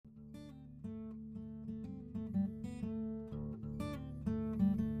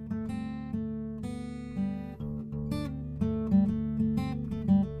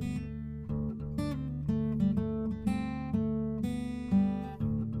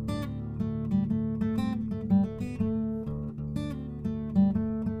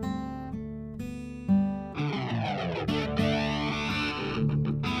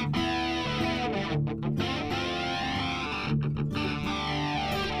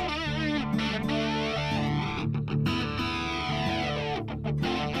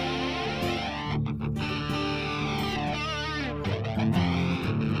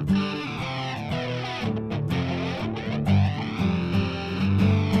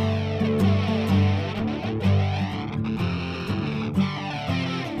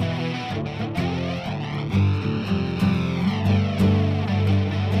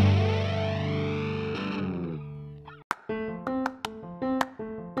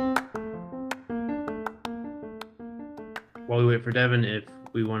while we wait for Devin, if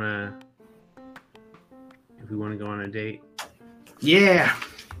we want to go on a date, Yeah.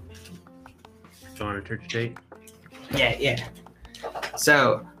 go on a church date. Yeah.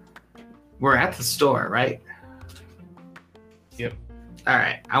 So, we're at the store, right? Yep. All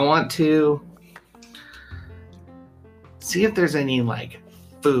right. I want to see if there's any, like,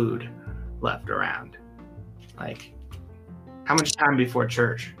 food left around. Like, how much time before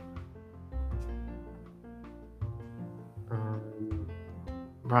church?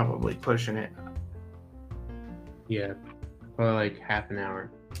 Probably pushing it. Yeah, probably like half an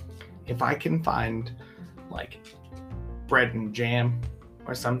hour. If I can find, like, bread and jam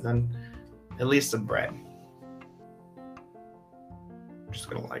or something, at least some bread. I'm just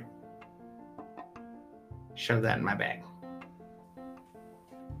gonna, like, shove that in my bag.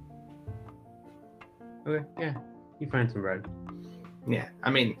 Okay, yeah, you find some bread. Yeah,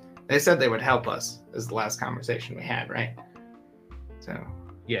 I mean, they said they would help us, is the last conversation we had, right? So,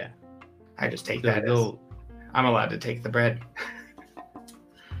 yeah. I just take that as I'm allowed to take the bread.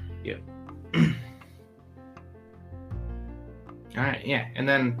 Yeah. All right, yeah. And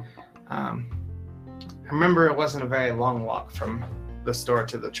then I remember it wasn't a very long walk from the store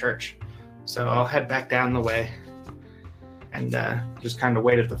to the church. So I'll head back down the way and just kind of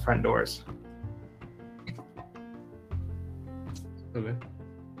wait at the front doors. Okay.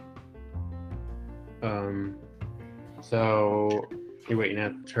 So you're waiting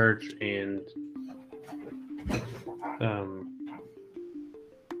at the church, and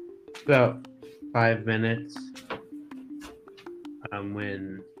about 5 minutes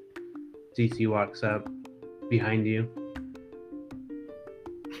when CC walks up behind you.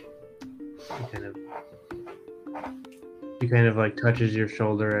 She kind of like touches your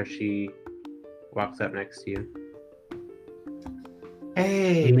shoulder as she walks up next to you.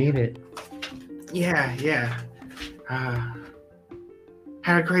 Hey, You made it. yeah.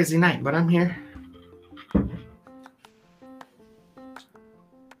 Had a crazy night, but I'm here.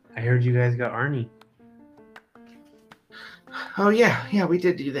 I heard you guys got Arnie. Oh yeah, we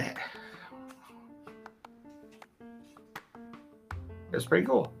did do that. It was pretty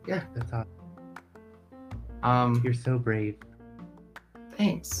cool. Yeah. That's awesome. You're so brave.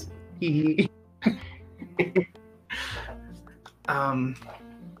 Thanks. We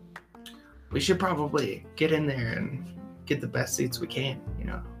should probably get in there and get the best seats we can, you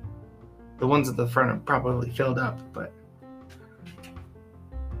know. The ones at the front are probably filled up, but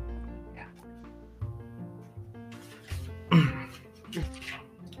yeah.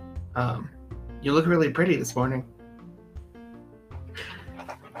 You look really pretty this morning.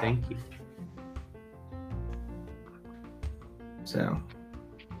 Thank you. So,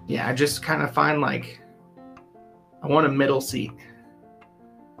 yeah, I just kind of find I want a middle seat.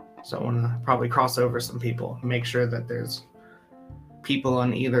 So I want to probably cross over some people, make sure that there's people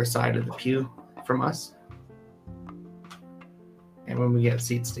on either side of the pew from us. And when we get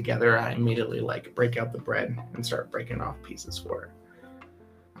seats together, I immediately break out the bread and start breaking off pieces for it.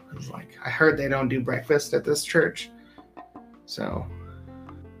 I was like, I heard they don't do breakfast at this church. So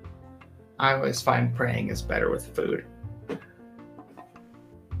I always find praying is better with food.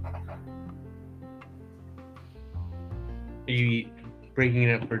 Are you breaking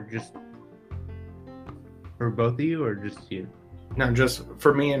it up for both of you, or just you? No, just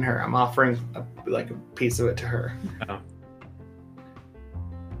for me and her. I'm offering a piece of it to her. Oh.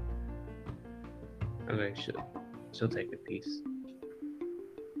 Okay, she'll take a piece.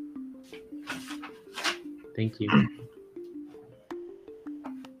 Thank you.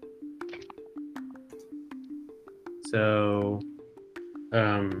 So,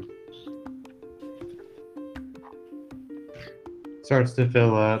 starts to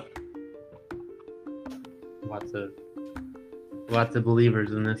fill up. Lots of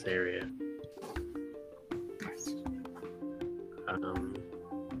believers in this area.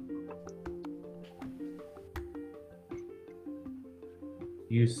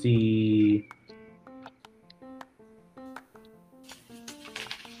 You see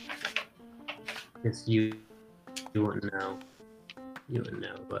guess you wouldn't know. You wouldn't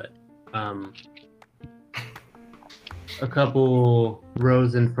know, but a couple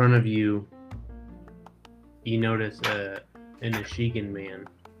rows in front of you, you notice an Ashigan man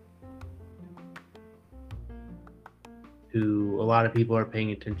who a lot of people are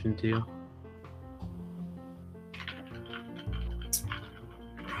paying attention to.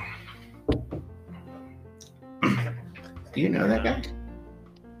 Do you know that guy?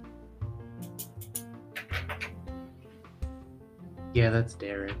 Yeah, that's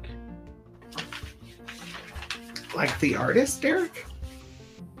Derek. Like the artist, Derek?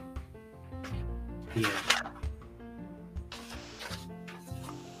 Yeah.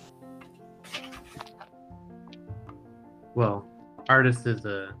 Well, artist is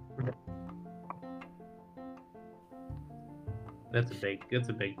a. That's a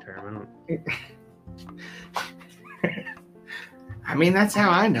big term. I don't. I mean, that's how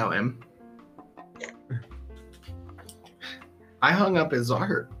I know him. I hung up his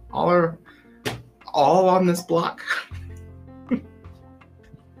art all on this block.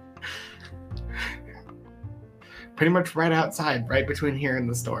 Pretty much right outside, right between here and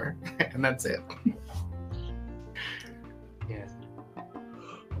the store, and that's it. Yeah.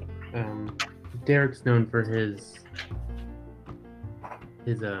 Derek's known for his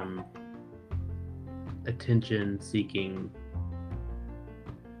attention-seeking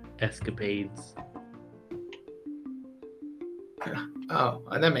escapades. Oh,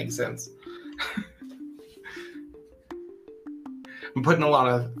 that makes sense. I'm putting a lot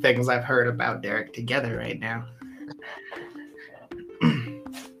of things I've heard about Derek together right now.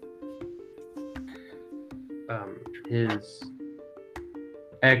 His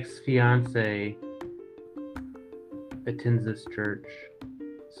ex-fiance attends this church,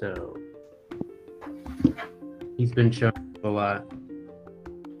 so he's been shown a lot.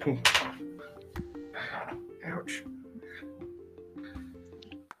 Ouch.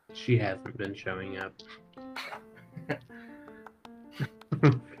 She hasn't been showing up.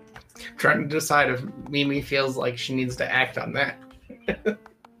 Trying to decide if Mimi feels like she needs to act on that.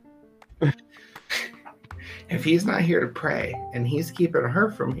 If he's not here to pray, and he's keeping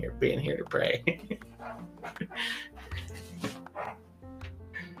her from being here to pray.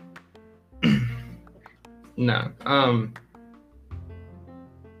 No.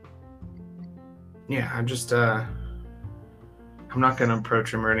 Yeah, I'm just I'm not gonna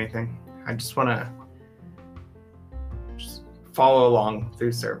approach him or anything. I just wanna just follow along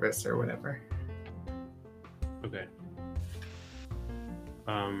through service or whatever. Okay.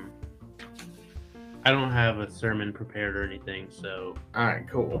 I don't have a sermon prepared or anything, so Alright,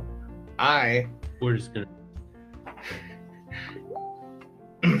 cool. we're just gonna.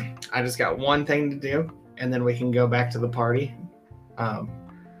 I just got one thing to do, and then we can go back to the party. I'm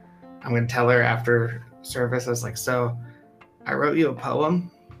gonna tell her after service. I was like, so I wrote you a poem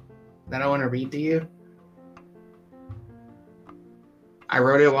that I want to read to you. I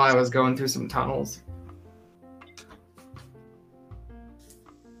wrote it while I was going through some tunnels.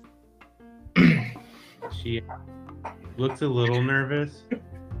 She looks a little nervous.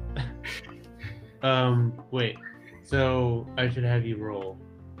 Wait. So I should have you roll.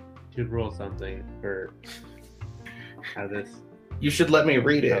 You should roll something for how this. You should let me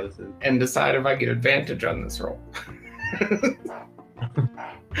read it and decide if I get advantage on this roll.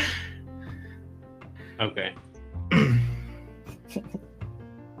 Okay.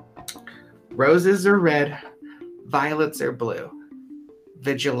 Roses are red, violets are blue.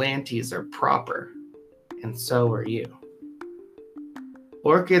 Vigilantes are proper, and so are you.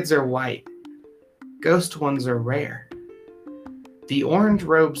 Orchids are white, ghost ones are rare. The orange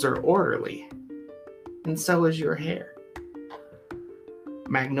robes are orderly, and so is your hair.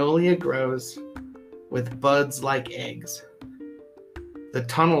 Magnolia grows with buds like eggs. The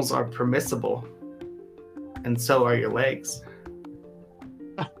tunnels are permissible, and so are your legs.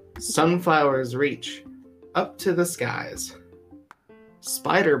 Sunflowers reach up to the skies.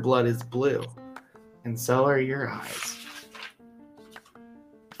 Spider blood is blue, and so are your eyes.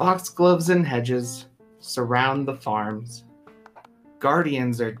 Foxgloves and hedges surround the farms.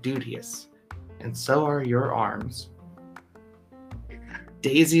 Guardians are duteous, and so are your arms.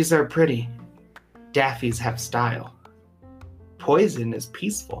 Daisies are pretty, daffies have style. Poison is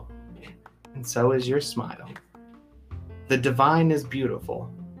peaceful, and so is your smile. The divine is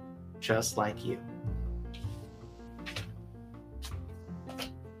beautiful, just like you.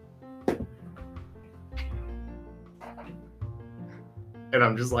 And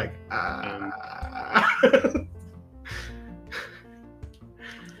I'm just like,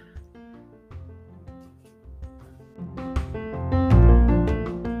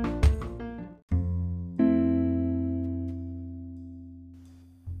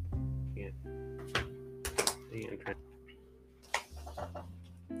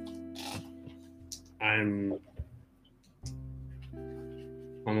 I'm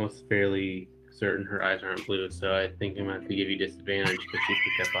almost fairly certain her eyes aren't blue, so I think I'm going to have to give you disadvantage because she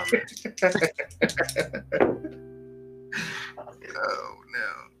picked up on that.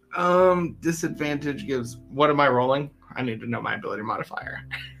 Oh no. Disadvantage gives. What am I rolling? I need to know my ability modifier.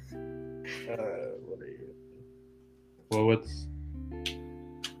 What are you? Well, what's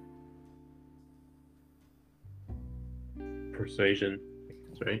persuasion?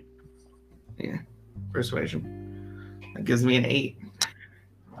 That's right. Yeah, persuasion. That gives me an 8.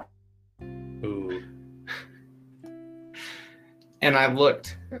 Ooh. And I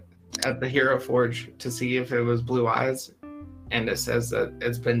looked at the Hero Forge to see if it was Blue Eyes, and it says that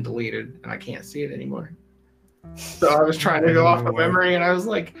it's been deleted and I can't see it anymore. So I was trying to go off of memory, and I was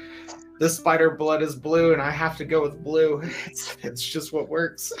like, the spider blood is blue, and I have to go with blue. It's just what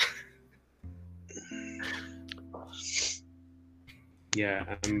works.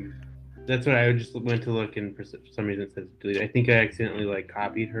 Yeah, that's what I just went to look, and for some reason it says delete. I think I accidentally like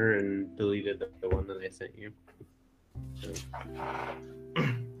copied her and deleted the one that I sent you. So,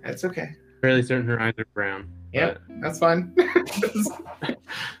 that's okay. Fairly certain her eyes are brown. Yeah, that's fine.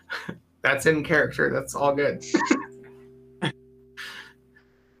 That's in character. That's all good.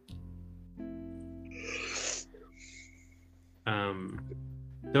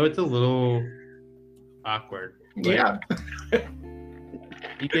 So it's a little awkward. Yeah.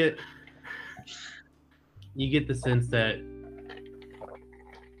 You get the sense that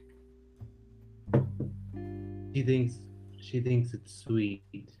she thinks it's sweet,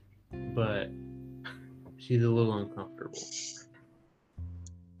 but she's a little uncomfortable.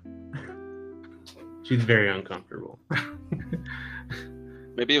 She's very uncomfortable.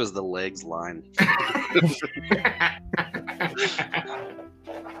 Maybe it was the legs line.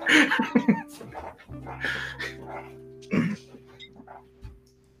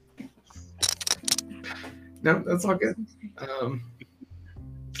 No, that's all good.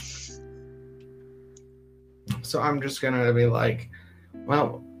 So I'm just gonna be like,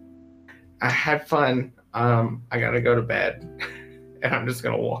 well, I had fun. I gotta go to bed, and I'm just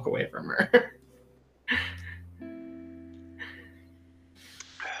gonna walk away from her.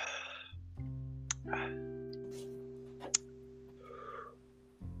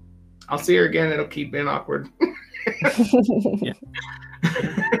 I'll see her again. It'll keep being awkward. Yeah.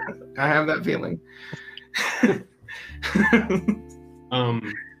 I have that feeling.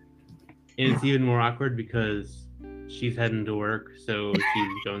 It's even more awkward because she's heading to work, so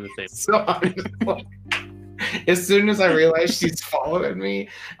she's going the same. So I'm just like, as soon as I realize she's following me,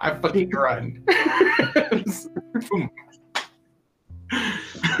 I fucking run.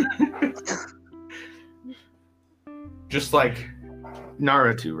 Just like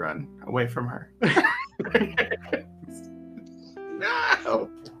Naruto run away from her. No.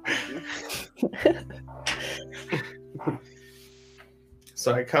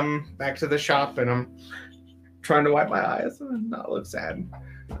 So I come back to the shop and I'm trying to wipe my eyes and not look sad.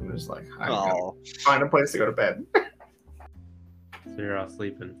 I'm just like, I'm gonna find a place to go to bed. So you're all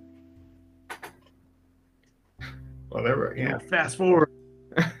sleeping. Whatever, yeah. Fast forward.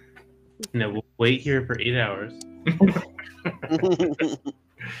 No, we'll wait here for 8 hours.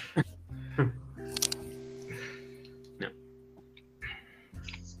 No.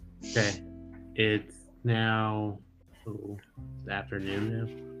 Okay. It's now it's afternoon now.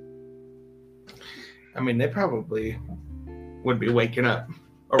 I mean, they probably would be waking up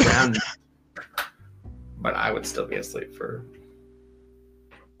around, but I would still be asleep for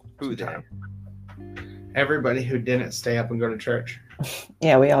Who time. Everybody who didn't stay up and go to church.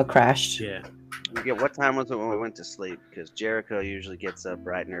 Yeah, we all crashed. Yeah. What time was it when we went to sleep? Because Jeriko usually gets up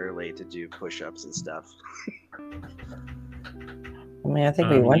bright and early to do push-ups and stuff. I mean, I think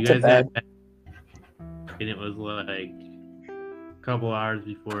we went to bed. And it was like a couple hours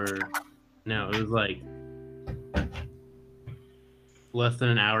before. No, it was like less than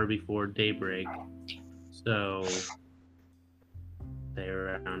an hour before daybreak. So they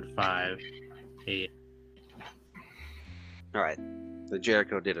were around 5 a.m. All right. The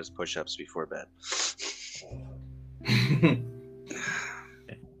Jeriko did his push-ups before bed.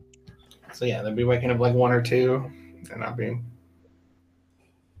 So yeah, they'll be waking up like 1 or 2, and I'll be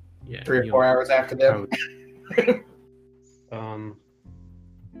 3 or 4 hours after them.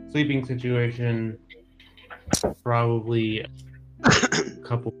 Sleeping situation, probably a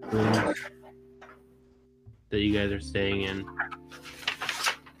couple rooms that you guys are staying in.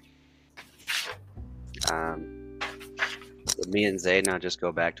 Would me and Zay now just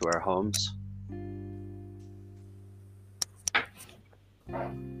go back to our homes?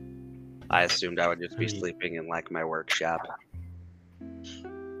 I assumed I would just be sleeping in like my workshop.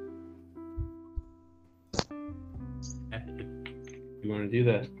 You want to do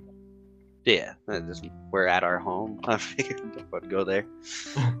that? Yeah, we're at our home. I figured I would go there.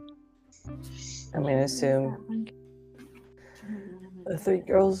 I mean, assume the 3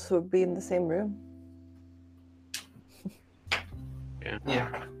 girls would be in the same room.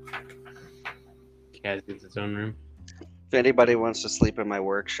 Yeah. Kaz gets its own room. If anybody wants to sleep in my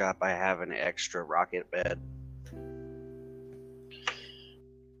workshop, I have an extra rocket bed.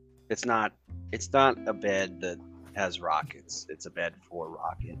 It's not a bed that has rockets. It's a bed for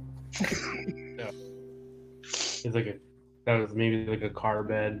rocket. It's like a That was maybe like a car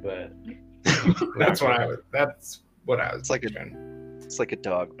bed, but That's what I was It's like picturing. It's like a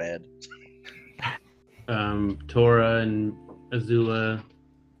dog bed. Tora and Azula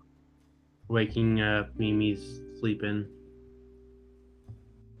waking up. Mimi's sleeping.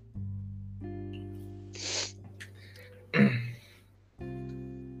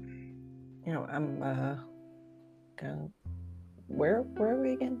 I'm gonna. Where are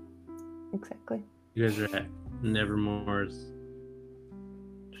we again? Exactly. You guys are at Nevermore's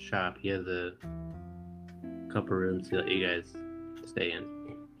shop. He has a couple rooms to let you guys stay in.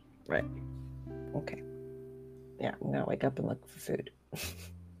 Right. Okay. Yeah, I'm gonna wake up and look for food.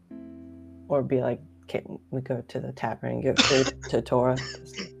 Or be like, can we go to the tavern and get food to Tora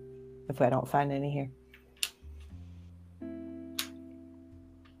if I don't find any here?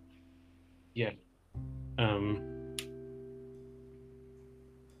 Yeah.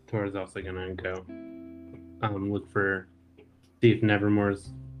 Tora's also gonna go look for, see if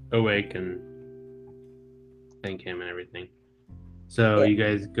Nevermore's awake and thank him and everything. So you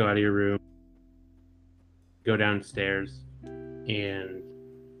guys go out of your room, go downstairs, and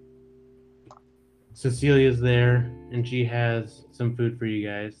Cecilia's there, and she has some food for you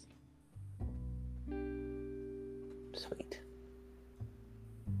guys. Sweet.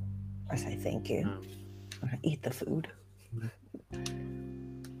 I say thank you. I eat the food.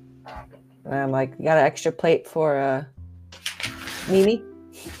 And I'm like, you got an extra plate for Mimi?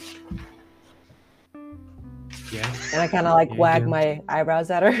 Yeah. And I kind of like wag my eyebrows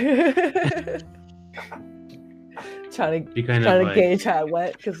at her. trying to gauge how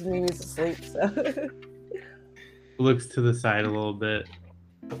wet because Mimi's asleep. So looks to the side a little bit.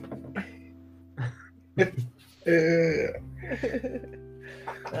 And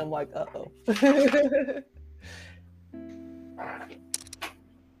I'm like, uh-oh.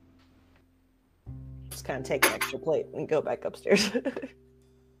 Just kind of take an extra plate and go back upstairs.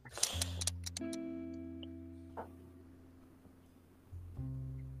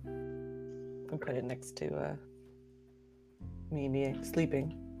 And put it next to Mimi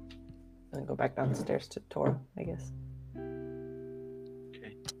sleeping. And then go back downstairs to Tora, I guess.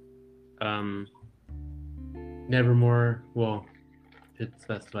 Okay. Nevermore, well, should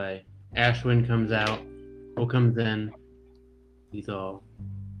specify. Ashwin comes in. He's all,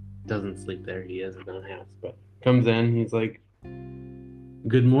 doesn't sleep there. He has his own house, but comes in. He's like,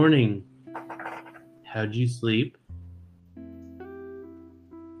 good morning. How'd you sleep?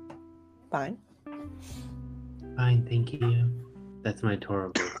 Fine. Fine, thank you. That's my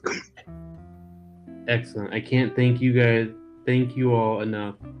Toro voice. Excellent. I can't thank you all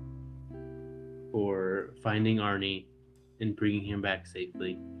enough for finding Arnie and bringing him back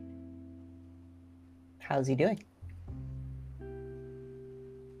safely. How's he doing?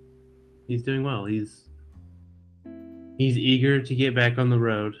 He's doing well. He's eager to get back on the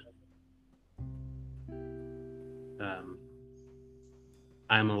road.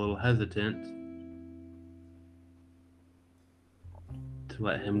 I'm a little hesitant to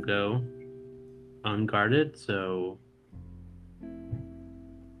let him go unguarded, so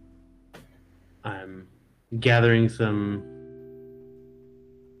I'm gathering some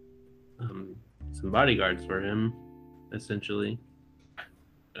bodyguards for him, essentially.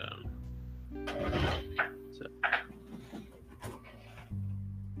 So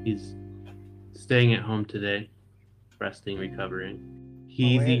he's staying at home today, resting, recovering.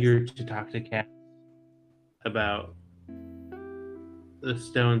 He's eager to talk to Kat about the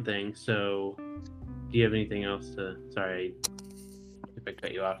stone thing. So, do you have anything else to? Sorry if I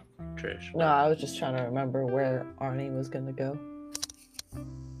cut you off, Trish. No, I was just trying to remember where Arnie was gonna go.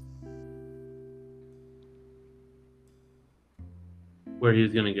 Where he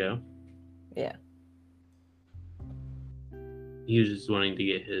was gonna go? Yeah. He was just wanting to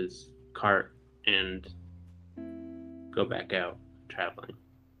get his cart and go back out traveling.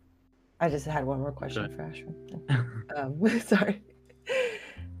 I just had one more question for Ashwin. Sorry.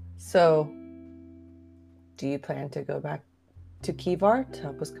 So, do you plan to go back to Qivar to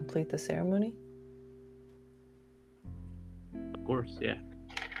help us complete the ceremony? Of course, yeah.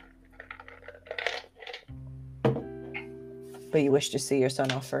 But you wish to see your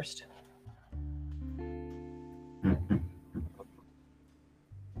son off first?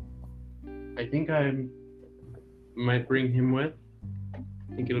 I think I might bring him with. I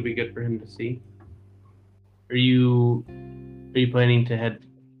think it'll be good for him to see. Are you planning to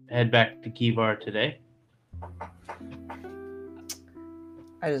head back to Qivar today?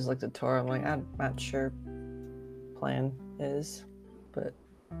 I just looked at Tora. I'm like, I'm not sure plan is, but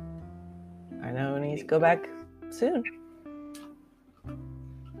I know he needs to go back soon.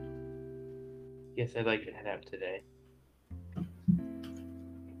 Yes, I'd like to head out today.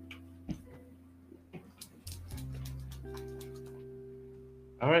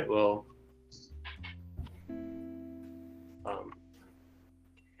 All right. Well,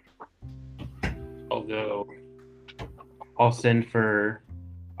 I'll go. I'll send for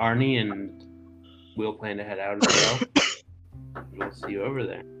Arnie, and we'll plan to head out as well. We'll see you over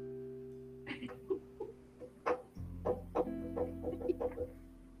there.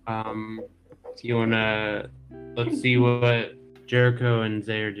 You wanna? Let's see what Jeriko and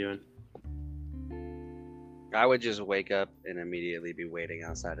Zay are doing. I would just wake up and immediately be waiting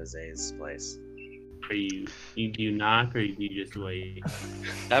outside of Zay's place. Are you do you knock, or do you just wait?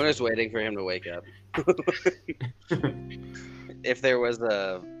 I'm just waiting for him to wake up. If there was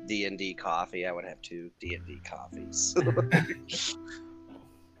a D&D coffee, I would have 2 D&D coffees.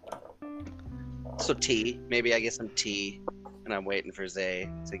 So tea. Maybe I get some tea, and I'm waiting for Zay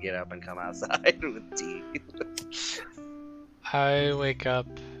to get up and come outside with tea. I wake up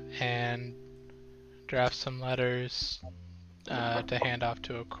and draft some letters to hand off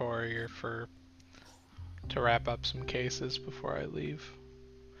to a courier to wrap up some cases before I leave.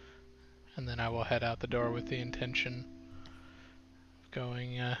 And then I will head out the door with the intention of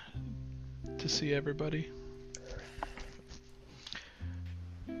going to see everybody.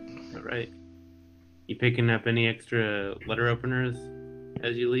 All right. You picking up any extra letter openers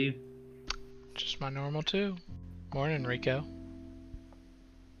as you leave? Just my normal 2. Morning, Rico.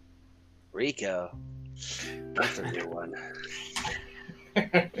 Rico. That's a new one.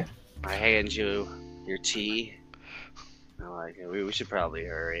 I hand you your tea. I'm like, we should probably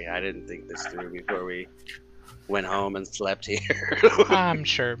hurry. I didn't think this through before we went home and slept here. I'm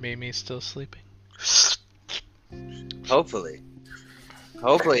sure Mimi's still sleeping. Hopefully.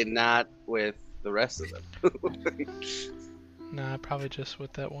 Hopefully not with the rest of them. Nah, probably just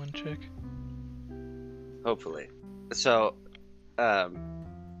with that one chick. Hopefully. So, I'm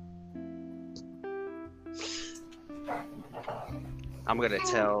gonna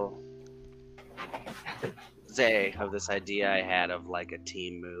tell Zay of this idea I had of like a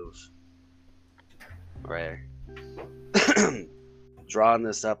team move. Right. Drawing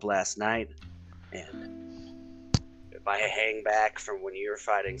this up last night, and if I hang back from when you're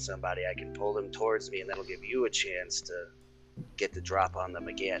fighting somebody, I can pull them towards me, and that'll give you a chance to get the drop on them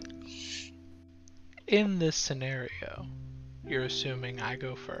again. In this scenario, you're assuming I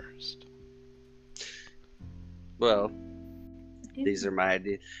go first. Well, these are my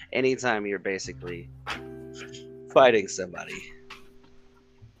ideas. Anytime you're basically fighting somebody,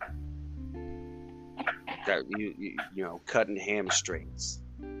 that you know, cutting hamstrings.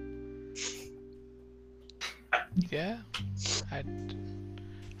 Yeah, I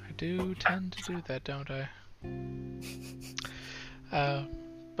do tend to do that, don't I?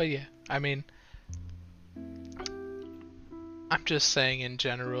 But yeah, I mean, I'm just saying in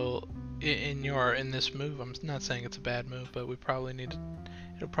general, in this move, I'm not saying it's a bad move, but we probably need to,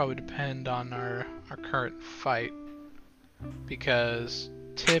 it'll probably depend on our current fight, because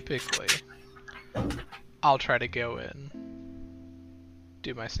typically I'll try to go in,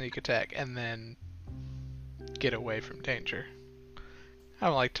 do my sneak attack, and then get away from danger. I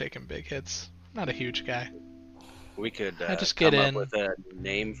don't like taking big hits. I'm not a huge guy. We could I just come get up in. with a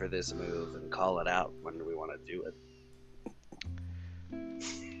name for this move and call it out when we want to do it.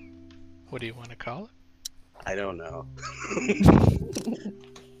 What do you want to call it? I don't know.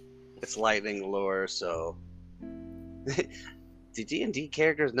 It's lightning lore, so... Do D&D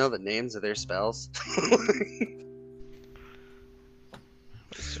characters know the names of their spells?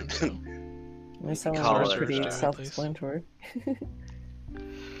 Someone Call was it, pretty at self-explanatory.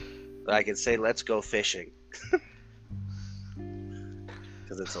 I could say, let's go fishing.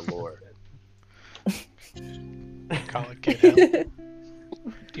 Because it's a lore. Call it get help.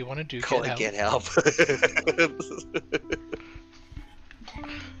 Do you want to do Call get it help? get help.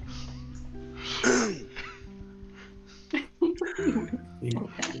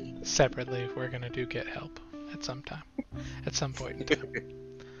 Separately, we're gonna do get help at some point in time.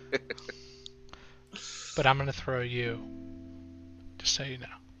 But I'm gonna throw you, just so you know.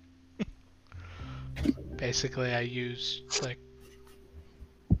 Basically, I use, like,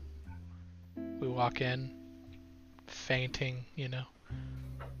 we walk in, fainting, you know,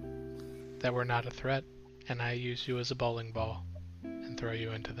 that we're not a threat, and I use you as a bowling ball and throw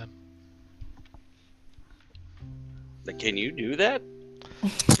you into them. But can you do that?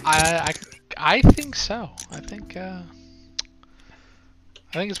 I think so. I think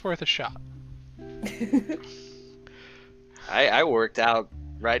it's worth a shot. I worked out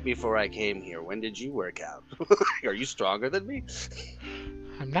right before I came here. When did you work out? Are you stronger than me?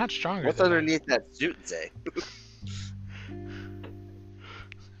 I'm not stronger What's than underneath that suit, Zay?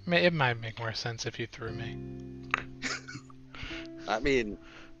 It might make more sense if you threw me. I mean,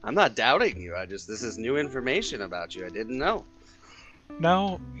 I'm not doubting you. This is new information about you. I didn't know.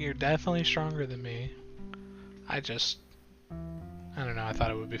 No, you're definitely stronger than me. I don't know, I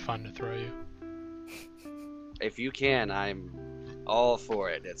thought it would be fun to throw you. If you can, I'm all for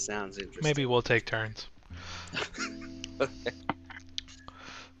it. It sounds interesting. Maybe we'll take turns. Okay.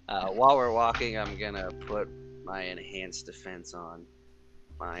 While we're walking, I'm gonna put my enhanced defense on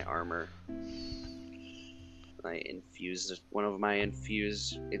my armor. I infused one of my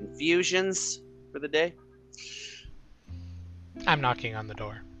infusions for the day. I'm knocking on the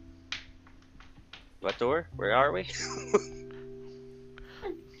door. What door? Where are we?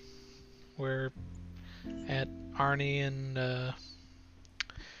 We're at Arnie and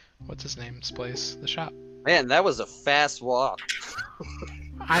what's his name's place? The shop. Man, that was a fast walk.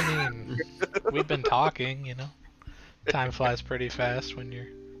 I mean, we've been talking, you know. Time flies pretty fast when you're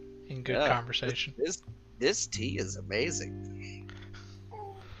in good conversation. This tea is amazing.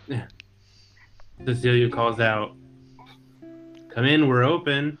 Cecilia calls out, "Come in, we're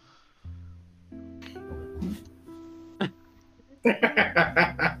open."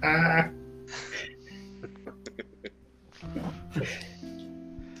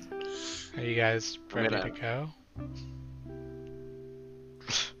 Are you guys ready to go?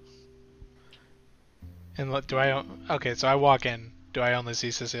 And look, okay, so I walk in. Do I only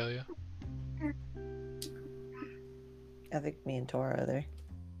see Cecilia? I think me and Tora are there.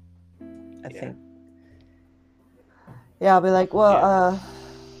 I think. Yeah, I'll be like, well,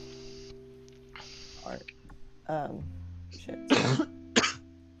 shit.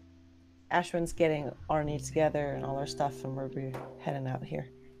 Ashwin's getting Arnie together and all our stuff, and we'll be heading out here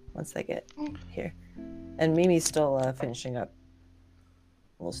once they get here. And Mimi's still finishing up.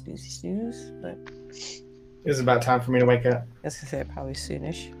 A little snooze, but It's about time for me to wake up. I was gonna say probably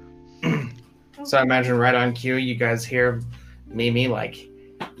soonish. So I imagine right on cue, you guys hear Mimi like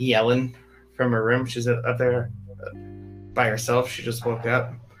yelling from her room. She's up there by herself. She just woke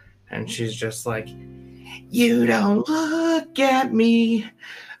up, and she's just like, "You don't look at me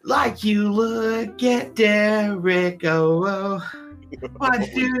like you look at Jeriko. What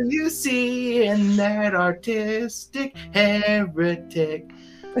do you see in that artistic heretic?"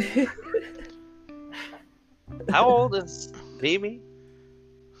 How old is Mimi?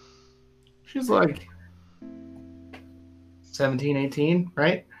 She's like 17, 18,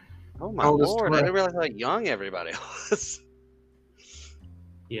 right? Oh my How old is lord, I Tora? didn't realize how young everybody was.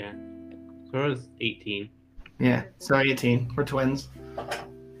 Yeah. Sora's 18. Yeah, so 18. We're twins.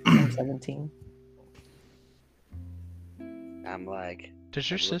 I'm 17. I'm like,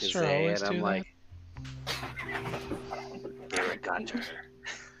 Does your I look at sister Zay always and do I'm that? like, Derek got to her.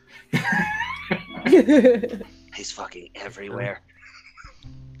 He's fucking everywhere.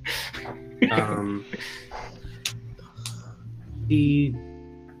 He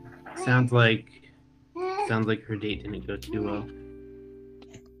sounds like her date didn't go too well.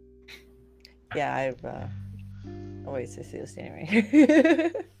 Yeah, I've oh wait, Cecilia's standing right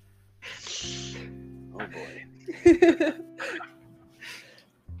here. Oh boy.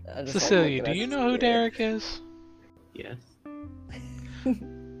 Cecilia, do you know who Derek is? Yes.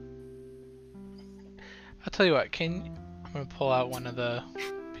 I'll tell you what, I'm gonna pull out one of the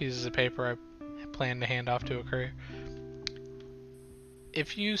pieces of paper I plan to hand off to a courier.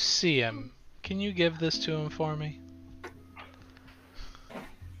 If you see him, can you give this to him for me?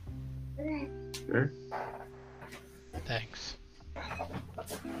 Sure. Thanks.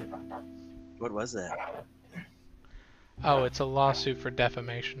 What was that? Oh, it's a lawsuit for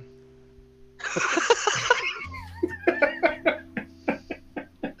defamation.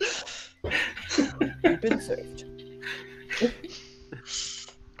 You've been served.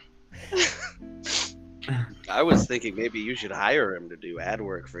 I was thinking maybe you should hire him to do ad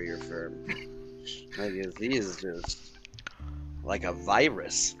work for your firm. Because he is just like a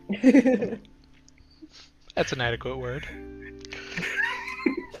virus. That's an adequate word.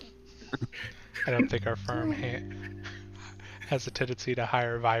 I don't think our firm has a tendency to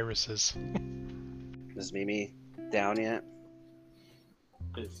hire viruses. Is Mimi down yet?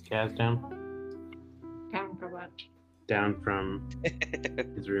 Is Kaz down? Down for what? Down from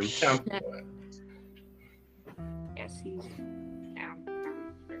his room. Yes, he's down.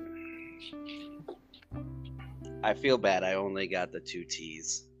 I feel bad. I only got the 2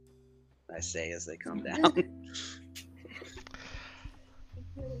 T's. I say as they come down.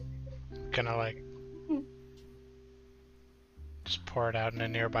 Gonna like just pour it out in a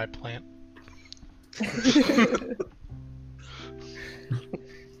nearby plant.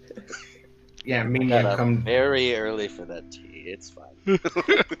 Yeah, Mimi Got will up come. very early for that tea. It's fine.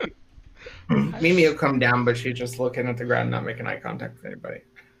 Mimi will come down, but she's just looking at the ground, not making eye contact with anybody.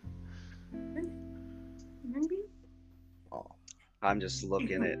 Maybe. I'm just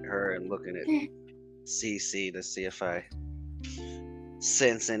looking at her and looking at CC to see if I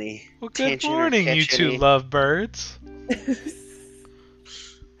sense any Well, good tension or morning, you catch two any- lovebirds.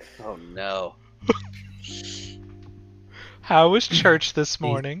 Oh no. How was church this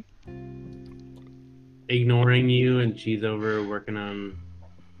morning? Ignoring you, and she's over working on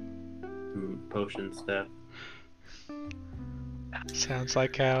some potion stuff. Sounds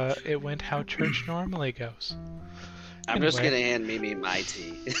like it went how church normally goes. I'm just Anyway. gonna hand Mimi my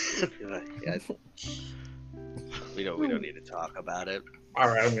tea. Yeah, we don't need to talk about it. All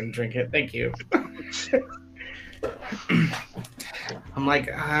right, I'm gonna drink it. Thank you. I'm like,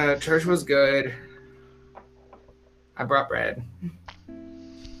 church was good. I brought bread.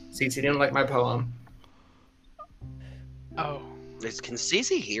 Cece didn't like my poem. Oh, Can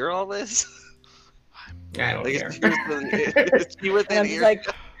Cece hear all this? I don't care. Is she And within I'm just ear? like,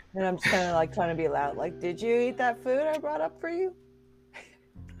 and I'm just kind of like trying to be loud. Like, did you eat that food I brought up for you?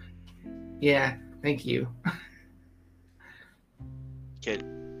 Yeah, thank you.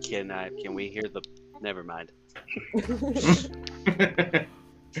 Can we hear the? Never mind.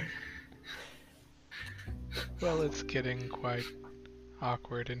 well, it's getting quite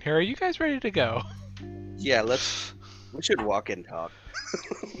awkward in here. Are you guys ready to go? Yeah, we should walk and talk.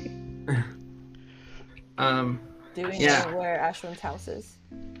 Do we Yeah. know where Ashwin's house is?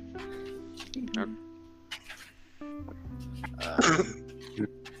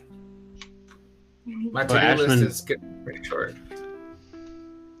 My Well, to-do list Ashwin- is getting pretty short.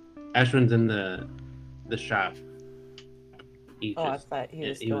 Ashwin's in the shop. He Oh, I just- thought he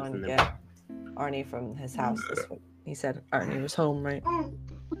was he was going in to the- get Arnie from his house. That's what he said Arnie was home, right?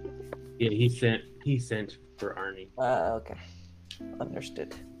 Yeah, he sent for Arnie. Okay.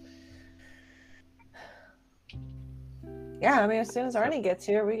 Understood. Yeah, I mean, as soon as Arnie gets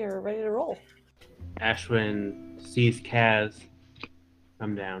here, we are ready to roll. Ashwin sees Kaz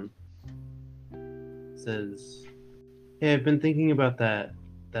come down. Says, "Hey, I've been thinking about that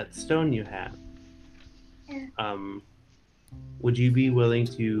stone you have. Would you be willing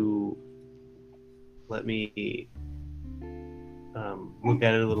to let me look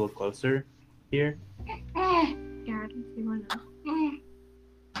at it a little closer here?" Yeah, I don't see why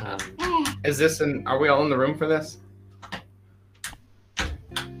not. Is this are we all in the room for this?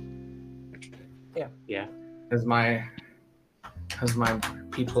 Yeah. Is my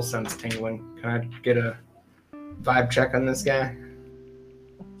people sense tingling? Can I get a vibe check on this guy?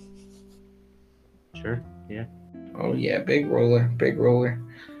 Sure. Yeah. Oh yeah, big roller.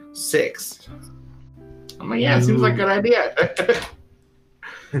 6. I'm like, yeah, seems like a good idea.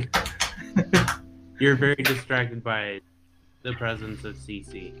 You're very distracted by the presence of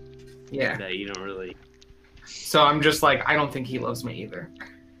CC. Yeah. That you don't really. So I'm just like, I don't think he loves me either.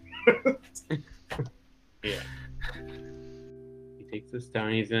 Yeah. He takes the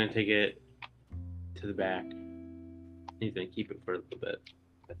stone. He's gonna take it to the back. He's gonna keep it for a little bit.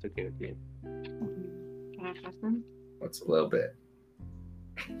 That's okay with you. Can I trust him? What's a little bit?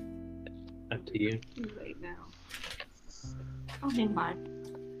 Up to you. Right now. I'll be live.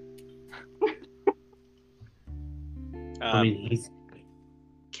 I mean,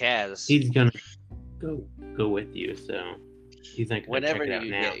 Kaz, he's gonna go with you, so he's not gonna whenever check it out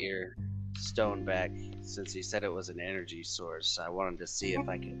you now. get your stone back, since you said it was an energy source, I wanted to see if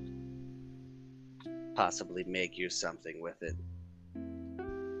I could possibly make you something with it.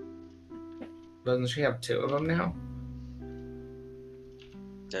 Doesn't she have 2 of them now?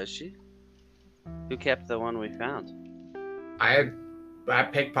 Does she? Who kept the one we found? I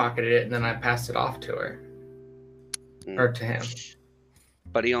pickpocketed it and then I passed it off to her. Hmm. Or to him.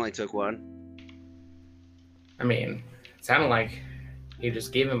 But he only took one. I mean, it sounded like he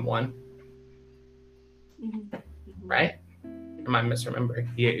just gave him one, right? Am I misremembering?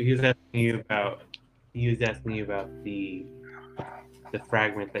 Yeah, he was asking you about the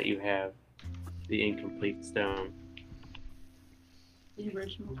fragment that you have, the incomplete stone. The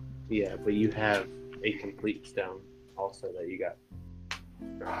original. Yeah, but you have a complete stone also that you got.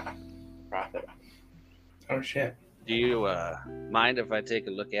 Profit. Oh shit. Do you mind if I take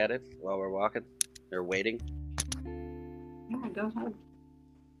a look at it while we're walking? Or waiting? Yeah, go ahead.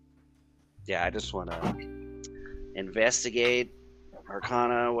 Yeah, I just want to investigate,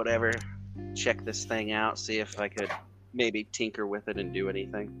 Arcana, whatever, check this thing out, see if I could maybe tinker with it and do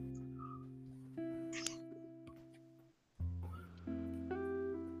anything.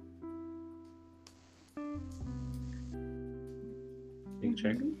 Make a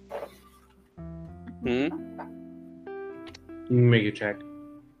check. Hmm? You can make a check.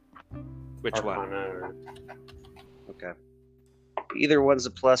 Which Arcana one? or... Okay. Either one's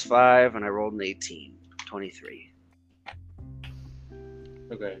a +5, and I rolled an 18. 23.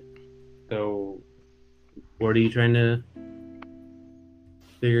 Okay. So, what are you trying to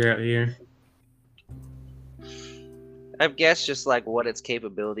figure out here? I've guessed just like what its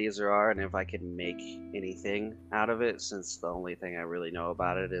capabilities are, and if I can make anything out of it, since the only thing I really know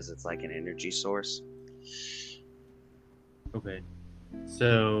about it is it's like an energy source. Okay.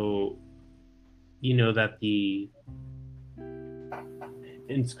 So, you know that the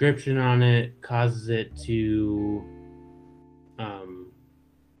inscription on it causes it to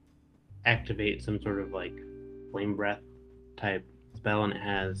activate some sort of like flame breath type spell, and it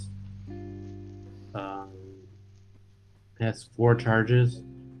has 4 charges,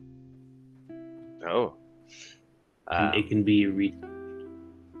 Oh. and it can be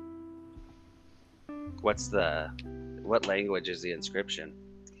What language is the inscription?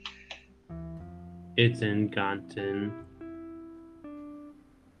 It's in Gontin.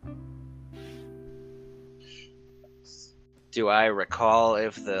 Do I recall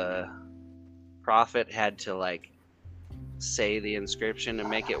if the prophet had to like say the inscription to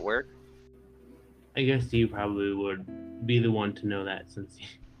make it work? I guess you probably would be the one to know that, since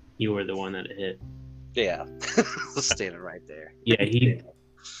you were the one that it hit. Yeah. Standing right there. Yeah, he did.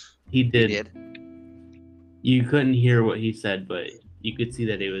 He did? You couldn't hear what he said, but you could see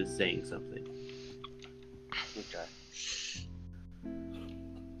that he was saying something. Okay.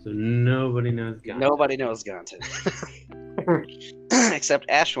 So nobody knows Gontin. Nobody knows Gontin. Except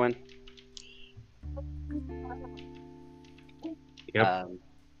Ashwin. Yep.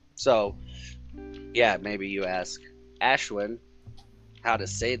 So, yeah, maybe you ask Ashwin how to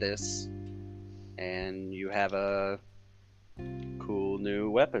say this, and you have a cool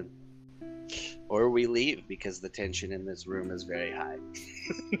new weapon. Or we leave because the tension in this room is very high.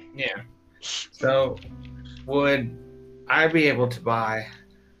 Yeah. So, would I be able to buy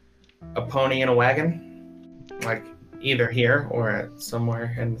a pony and a wagon? Like, either here or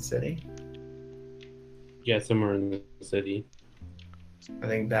somewhere in the city? Yeah, somewhere in the city. I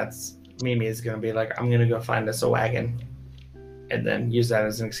think that's... Mimi is going to be like, I'm going to go find us a wagon. And then use that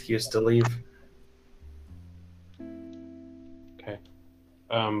as an excuse to leave. Okay.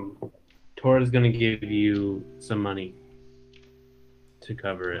 Tora's gonna give you some money to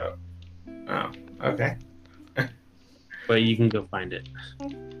cover it. Oh, okay. But you can go find it.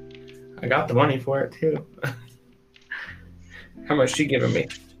 I got the money for it, too. How much she giving me?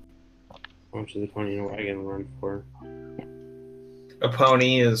 How much does the pony and a wagon run for? A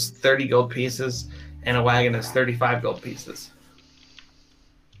pony is 30 gold pieces, and a wagon is 35 gold pieces.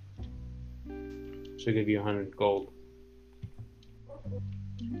 She'll give you 100 gold.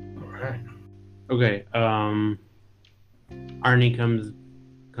 Alright. Okay, Arnie comes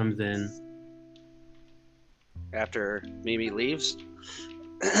in. After Mimi leaves?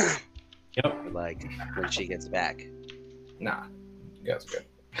 Yep. Like, when she gets back. Nah, that's good.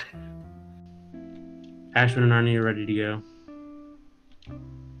 Ashwin and Arnie are ready to go.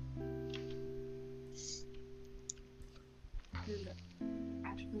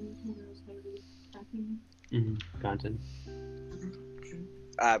 Content.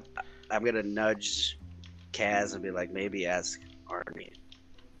 I'm gonna nudge Kaz and be like, maybe ask Arnie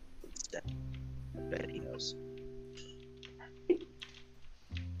instead. I bet he knows.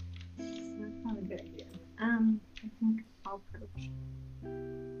 That's not a good idea. I think I'll approach.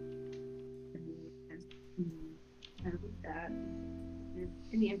 That.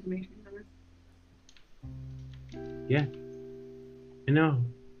 Any information on it? Yeah.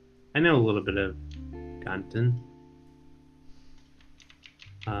 I know a little bit of Gontin.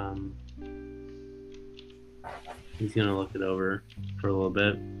 He's gonna look it over for a little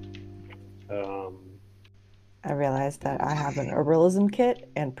bit. I realized that I have an herbalism kit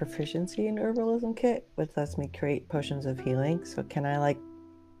and proficiency in herbalism kit, which lets me create potions of healing. So can I like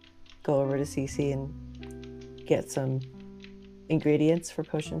go over to CC and get some ingredients for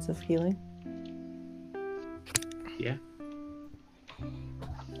potions of healing? Yeah.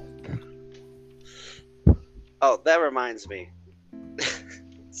 Oh, that reminds me.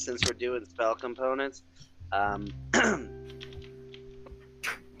 Since we're doing spell components,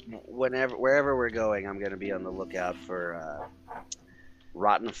 wherever we're going, I'm gonna be on the lookout for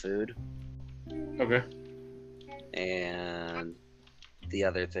rotten food. Okay. And the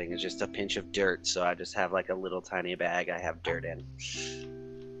other thing is just a pinch of dirt, so I just have like a little tiny bag I have dirt in.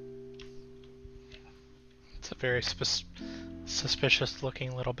 It's a very suspicious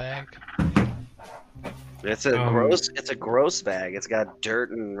looking little bag. It's a gross bag. It's got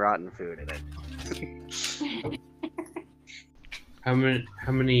dirt and rotten food in it. How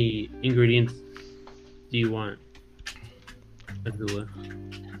many ingredients do you want, Azula?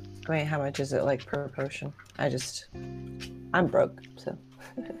 Wait, how much is it like per potion? I'm broke, so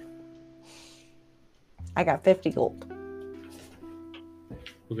I got 50 gold.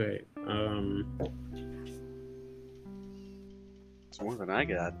 Okay. It's more than I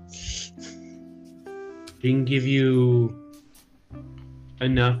got. We can give you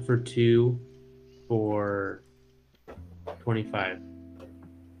enough for 2 for 25.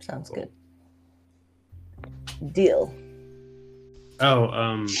 Sounds good. Deal. Oh,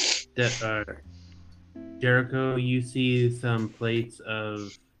 Jeriko, you see some plates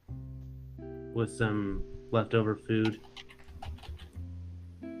with some leftover food.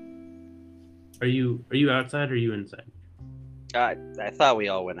 Are you outside or are you inside? I thought we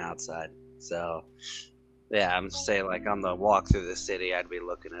all went outside. So, yeah, I'm saying like on the walk through the city, I'd be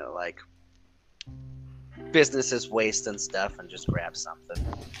looking at like businesses waste and stuff and just grab something.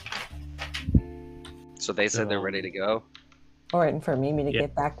 So they said they're ready to go. Or waiting for Mimi to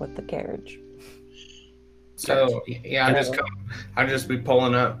get back with the carriage. So yeah, I'll just be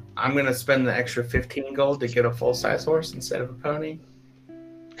pulling up. I'm gonna spend the extra 15 gold to get a full-size horse instead of a pony.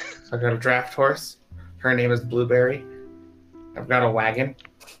 So I got a draft horse. Her name is Blueberry. I've got a wagon,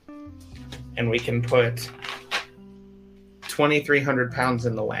 and we can put 2,300 pounds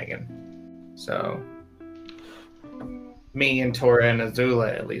in the wagon. So me and Tora and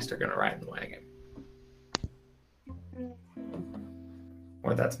Azula at least are gonna ride in the wagon.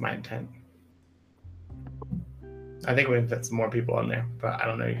 Or that's my intent. I think we can fit some more people on there, but I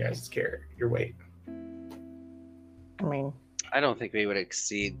don't know you guys' your weight. I mean, I don't think we would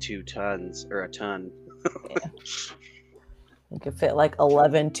exceed 2 tons or a ton. yeah. We could fit like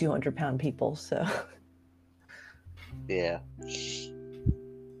 11 200-pound people, so. Yeah.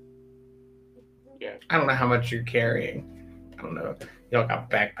 Yeah. I don't know how much you're carrying. I don't know. Y'all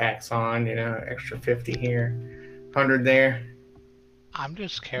got backpacks on, extra 50 here, 100 there. I'm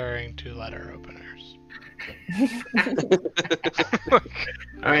just carrying 2 letter openers.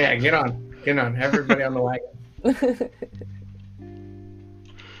 Oh yeah, get on, everybody on the wagon.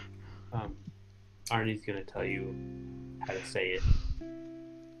 Arnie's gonna tell you how to say it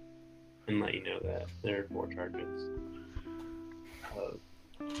and let you know that there are 4 charges of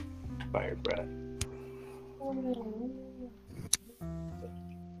fire breath.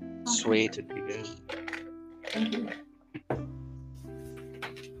 Sweet. Should be good.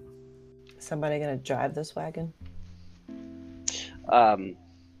 Somebody gonna drive this wagon?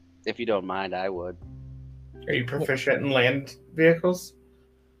 If you don't mind, I would. Are you proficient in land vehicles?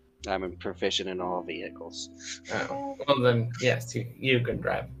 I'm proficient in all vehicles. Oh, well then, yes, you can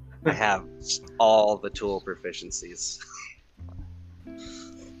drive. I have all the tool proficiencies.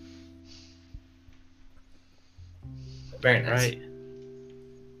 Very nice. Right.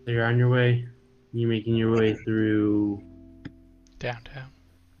 So you're on your way. You're making your way through Downtown.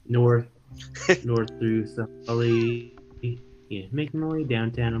 north through Sully. Yeah, making my way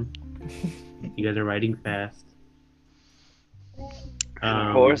downtown. You guys are riding fast.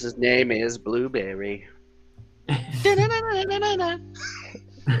 Our horse's name is Blueberry. And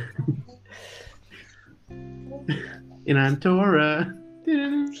I'm Tora.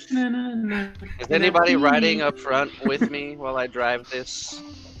 Is anybody riding up front with me while I drive this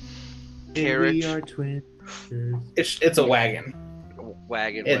carriage? We are twins. It's a wagon.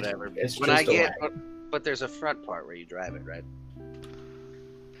 Wagon, It's- whatever. it's when just I a get, wagon. but there's a front part where you drive it, right?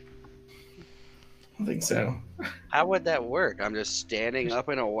 I think so. How would that work? I'm just standing up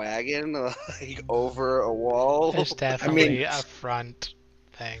in a wagon, like over a wall. There's definitely a front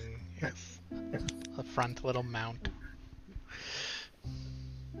thing. Yes. A front little mount.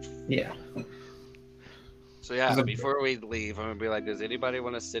 Yeah. So yeah, before we leave, I'm gonna be like, does anybody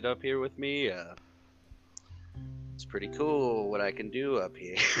want to sit up here with me? It's pretty cool what I can do up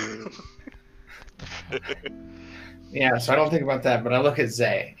here. Yeah, so I don't think about that, but I look at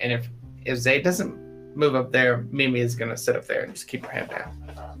Zay, and if Zay doesn't move up there, Mimi is gonna sit up there and just keep her head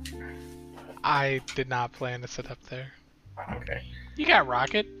down. I did not plan to sit up there. Okay. You got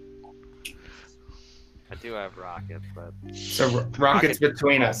Rocket? I do have Rocket, but So Rocket's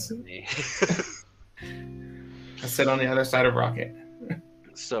between us. me. I sit on the other side of Rocket.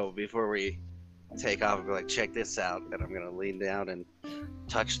 So before we take off, I'll be like, check this out, and I'm gonna lean down and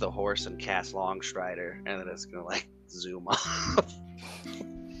touch the horse and cast Long Strider, and then it's gonna like zoom off.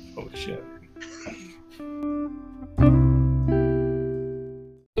 Oh shit.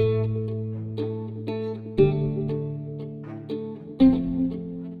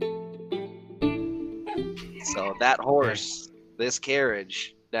 So that horse, this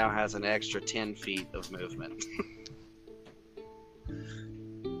carriage, now has an extra 10 feet of movement.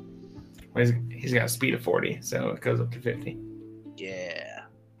 He's got a speed of 40, so it goes up to 50. Yeah.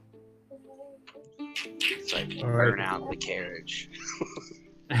 It's like All right. burn out the carriage.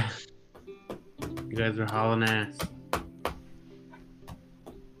 You guys are hauling ass.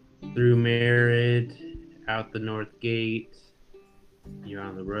 Through Merritt, out the north gate. You're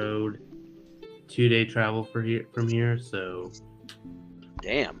on the road. 2-day travel from here, so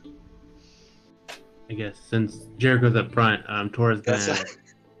Damn. I guess since Jeriko's up front, Tora's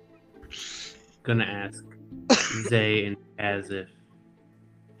gonna ask Zay and Kaz if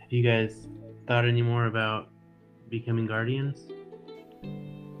have you guys thought any more about becoming guardians?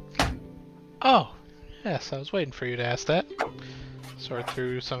 Oh, yes, I was waiting for you to ask that. Sort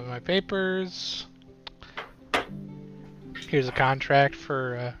through some of my papers. Here's a contract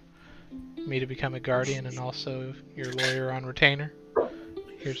for me to become a guardian and also your lawyer on retainer.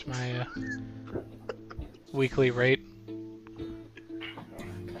 Here's my weekly rate.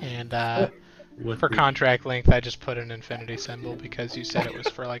 And for contract length, I just put an infinity symbol because you said it was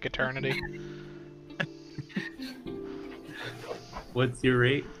for like eternity. What's your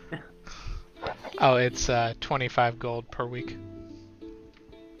rate? Oh, it's 25 gold per week.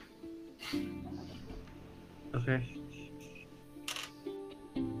 Okay.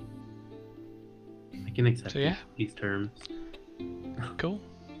 I can accept So, yeah. these terms. Cool.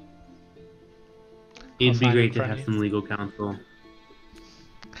 It'd be sign great in to front have of some legal counsel.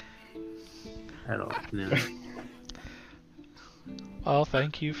 At all, no. Well,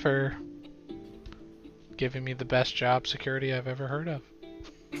 thank you for giving me the best job security I've ever heard of.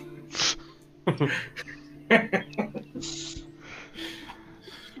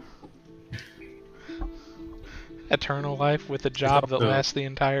 Eternal life with a job that lasts the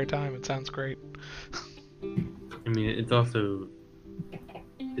entire time. It sounds great. I mean, it's also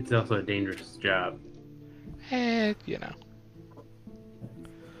a dangerous job. You know.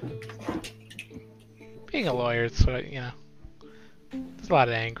 Being a lawyer, it's you know, there's a lot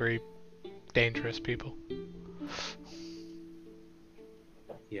of angry, dangerous people.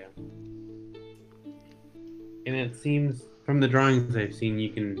 Yeah. And it seems, from the drawings I've seen,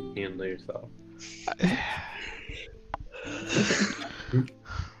 you can handle yourself.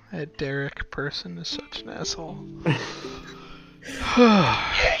 That Derek person is such an asshole.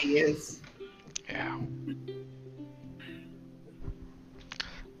 Yeah, he is. Yeah.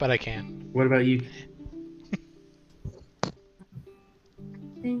 But I can. What about you? I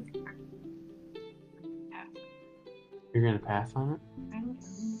think You're gonna pass on it? I don't know.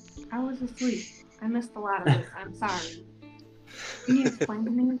 I was asleep. I missed a lot of this. I'm sorry. Can you explain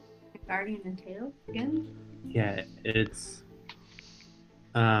to me what the guardian entails again? Yeah, it's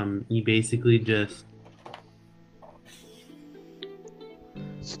you basically just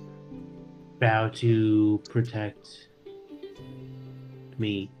vow to protect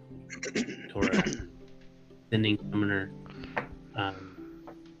me, Tora, sending summoner,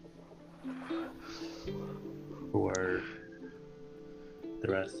 for the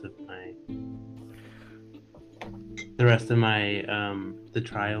rest of my the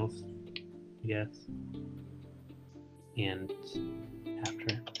trials, I guess, and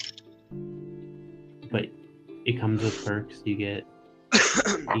after. But it comes with perks. You get a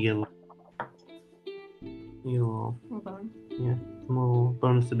little, Hold on. yeah, some little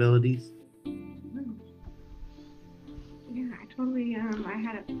bonus abilities. Yeah, I totally I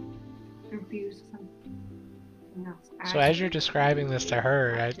had it confused with something else. So as you're describing this to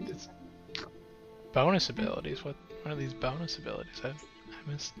her, it's bonus abilities. What are these bonus abilities?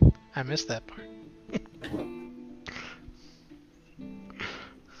 I missed that part.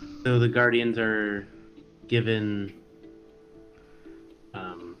 So the guardians are given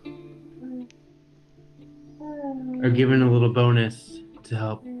a little bonus to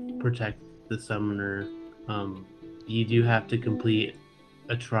help protect the summoner. You do have to complete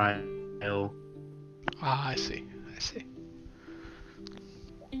a trial. Ah, I see.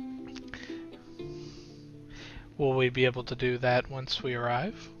 Will we be able to do that once we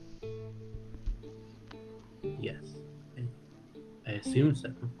arrive? Yes, I assume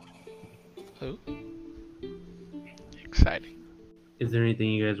so. Oh. Exciting. Is there anything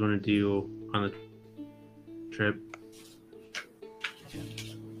you guys want to do on the trip?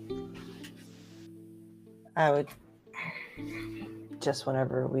 I would just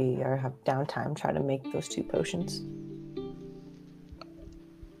whenever we have downtime try to make those 2 potions.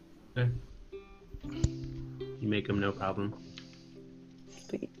 Okay. You make them, no problem.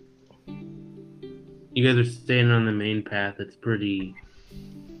 Sweet. You guys are staying on the main path. It's pretty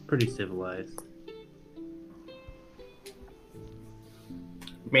civilized.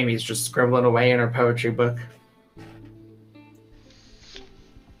 Mimi's just scribbling away in her poetry book.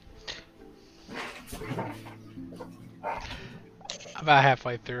 About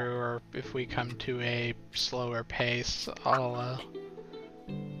halfway through, or if we come to a slower pace, I'll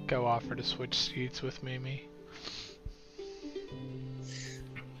go offer to switch seats with Mimi.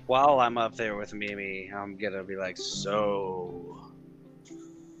 While I'm up there with Mimi, I'm gonna be like, so,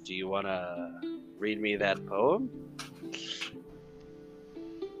 do you wanna read me that poem?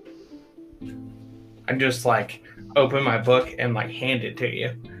 I just like open my book and like hand it to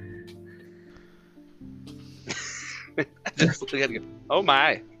you. Just look at you. Oh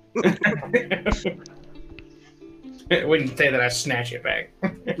my. Wouldn't say that I snatch it back.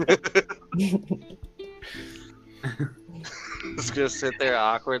 Just gonna sit there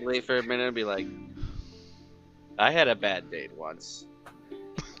awkwardly for a minute and be like, I had a bad date once.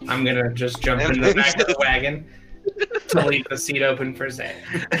 I'm gonna just jump in the back of the wagon to leave the seat open for Zay.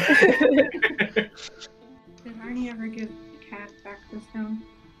 Did Arnie ever give Cat back the stone?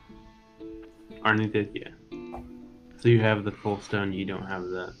 Arnie did, yeah. So you have the full stone, you don't have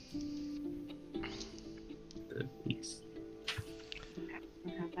the piece. I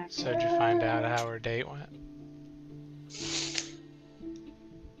don't have that. So did you find out how her date went?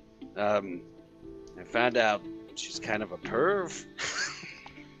 I found out she's kind of a perv.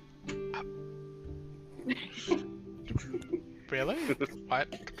 Really? What?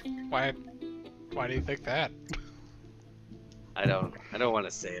 Why do you think that? I don't want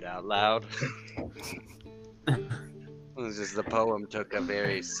to say it out loud. It's just the poem took a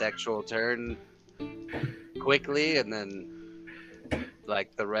very sexual turn quickly, and then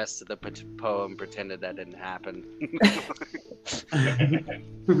like the rest of the poem pretended that didn't happen.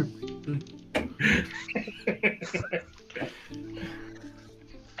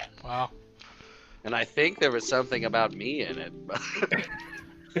 Wow. And I think there was something about me in it. But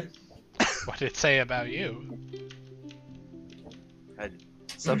What did it say about you?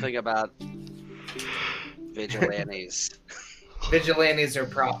 something about vigilantes. Vigilantes are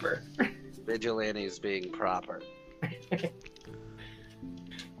proper. Vigilantes being proper.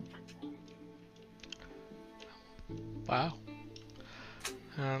 Wow.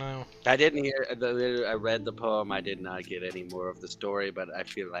 I don't know. I didn't hear. I read the poem. I did not get any more of the story, but I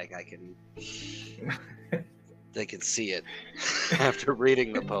feel like I can. They can see it after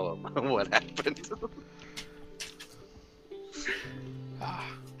reading the poem. What happened?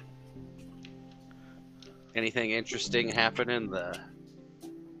 Ah. Anything interesting happen in the?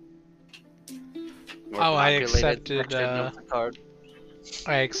 more Oh, I populated accepted. section of the card?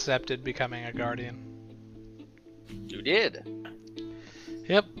 I accepted becoming a guardian. You did.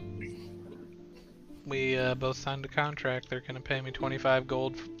 Yep. We both signed a contract. They're gonna pay me 25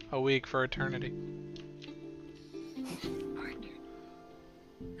 gold a week for eternity.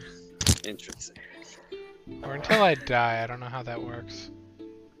 Interesting. Or until I die. I don't know how that works.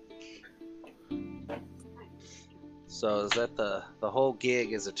 So is that the whole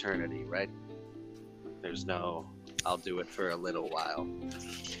gig is eternity, right? There's no, I'll do it for a little while.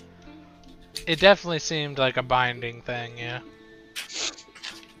 It definitely seemed like a binding thing, yeah.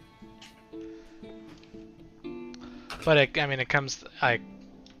 But I mean, it comes like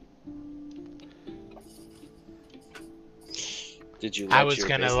Did you? I let was your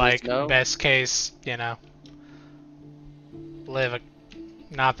gonna business like know? best case, you know, live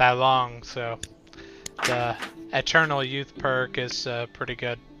not that long. So the eternal youth perk is pretty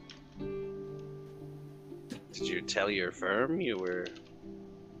good. Did you tell your firm you were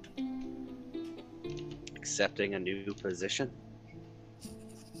accepting a new position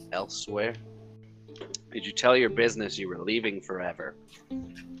elsewhere? Did you tell your business you were leaving forever?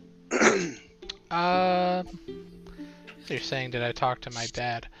 You're saying did I talk to my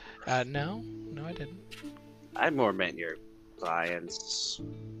dad? No, I didn't. I more meant your clients,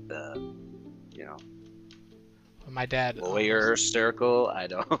 the, you know, My dad. lawyer circle. I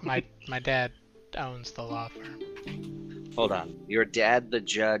don't. My dad owns the law firm. Hold on. Your dad, the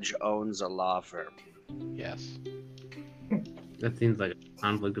judge, owns a law firm. Yes. That seems like a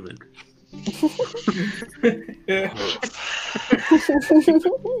conflict of interest.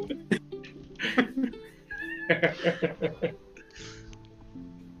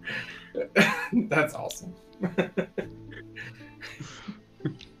 That's awesome.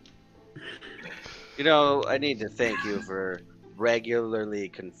 You know, I need to thank you for regularly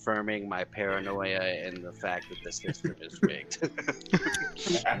confirming my paranoia and the fact that the system is rigged.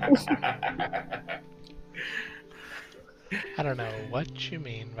 I don't know what you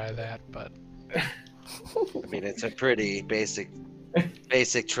mean by that, but I mean, it's a pretty basic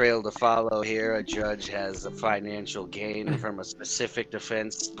trail to follow here. A judge has a financial gain from a specific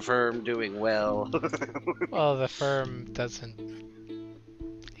defense firm doing well. well, the firm doesn't.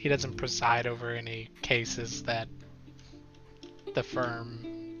 He doesn't preside over any cases that the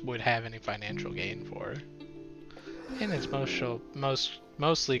firm would have any financial gain for. And it's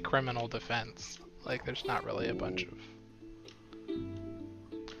mostly criminal defense. Like, there's not really a bunch of...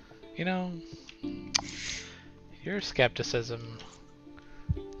 You know, your skepticism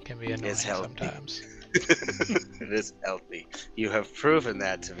can be annoying sometimes. It is healthy. You have proven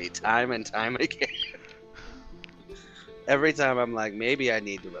that to me time and time again. Every time I'm like, maybe I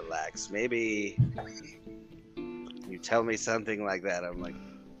need to relax. Maybe you tell me something like that. I'm like,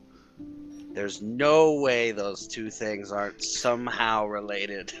 there's no way those two things aren't somehow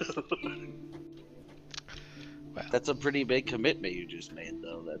related. Well, that's a pretty big commitment you just made,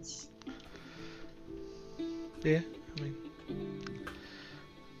 though. That's... Yeah, I mean...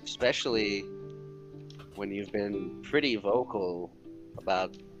 Especially when you've been pretty vocal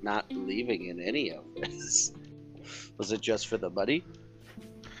about not believing in any of this. Was it just for the money?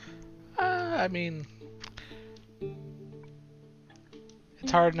 I mean...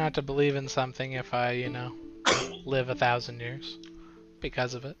 It's hard not to believe in something if I, you know, live 1,000 years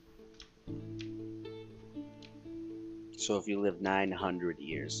because of it. So if you live 900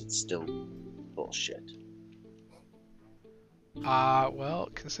 years, it's still bullshit. Well,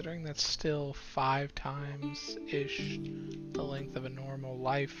 considering that's still 5 times-ish the length of a normal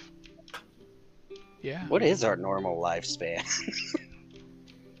life. Yeah. What is our normal lifespan?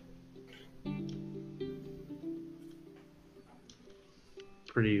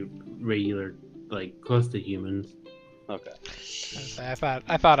 Pretty regular, like close to humans. Okay. I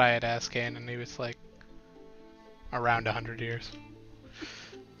thought I had asked Kane, and he was like around 100 years.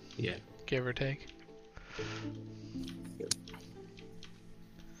 Yeah. Give or take.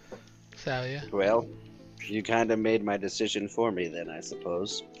 So yeah. Well, you kind of made my decision for me then, I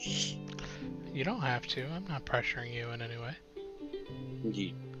suppose. You don't have to. I'm not pressuring you in any way.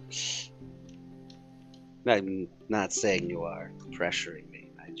 I'm not saying you are pressuring me.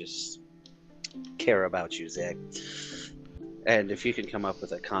 I just care about you, Zach. And if you can come up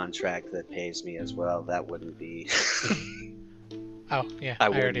with a contract that pays me as well, that wouldn't be... Oh, yeah. I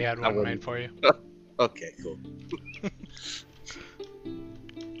already had one made for you. Okay, cool.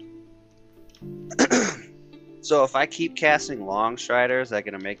 So if I keep casting long striders, is that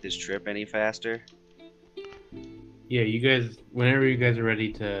going to make this trip any faster? Yeah, you guys, whenever you guys are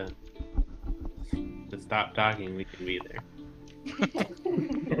ready to stop talking, we can be there.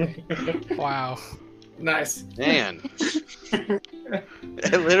 Wow. Nice. Man.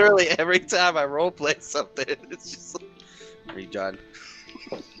 Literally every time I roleplay something, it's just like, are you done?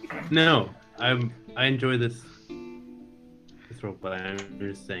 No, I enjoy this roleplay. I'm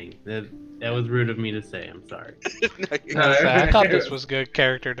just saying that was rude of me to say. I'm sorry. I thought this was good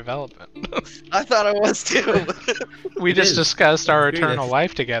character development. I thought it was too. We just discussed our eternal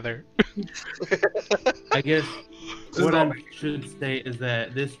life together. I guess what I should say is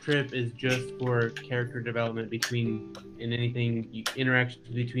that this trip is just for character development in anything interactions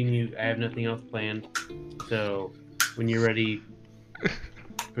between you. I have nothing else planned. So when you're ready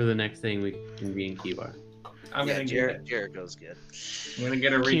for the next thing, we can be in Qivar. I'm gonna get Jeriko's good. I'm gonna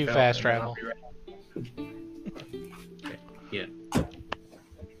get a refill. Q fast travel. Okay. Yeah.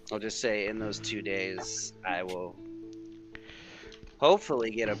 I'll just say in those 2 days, I will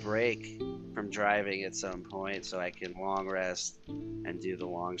hopefully get a break from driving at some point so I can long rest and do the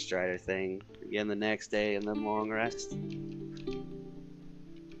long strider thing again the next day and then long rest.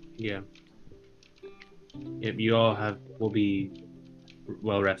 Yeah. If you all will be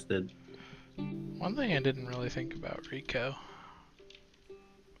well rested. One thing I didn't really think about Rico.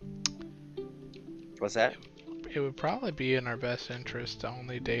 What's that? It would probably be in our best interest to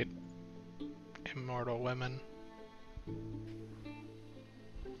only date immortal women.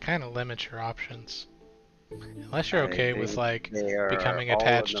 Kind of limits your options. Unless you're okay with like becoming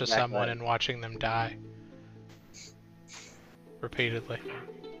attached to someone and watching them die repeatedly.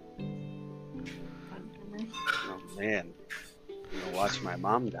 Oh man, I'm gonna watch my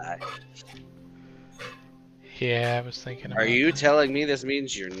mom die. Yeah, I was thinking about Are you telling me this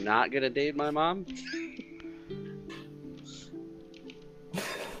means you're not gonna date my mom?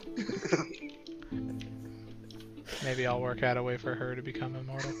 Maybe I'll work out a way for her to become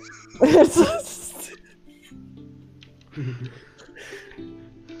immortal.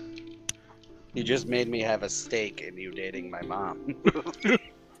 You just made me have a stake in you dating my mom.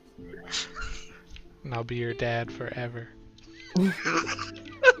 And I'll be your dad forever. God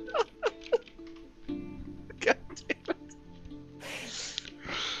damn it.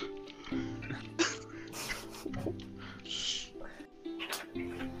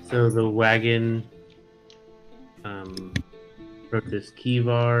 So the wagon wrote this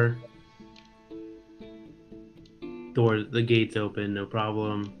Qivar. the gates open, no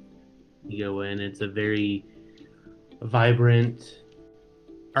problem. You go in. It's a very vibrant,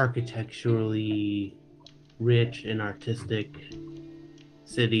 architecturally rich and artistic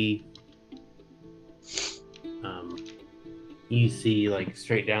city. You see, like,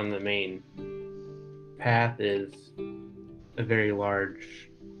 straight down the main path is a very large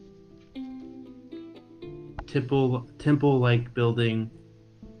temple-like building.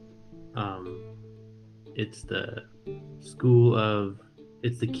 It's the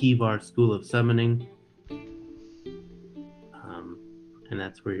Qivar School of Summoning. And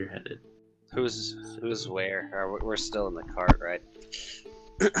that's where you're headed. Who's where? We're still in the cart, right?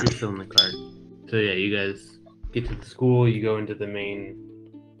 You're still in the cart. So yeah, you guys get to the school. You go into the main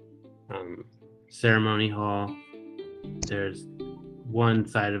ceremony hall. There's one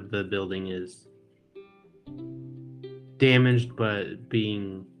side of the building is damaged, but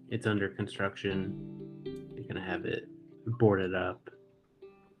it's under construction. You're gonna have it boarded up.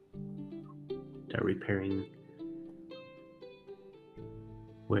 They're repairing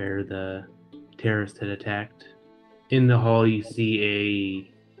where the terrorist had attacked. In the hall, you see a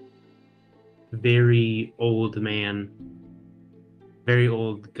very old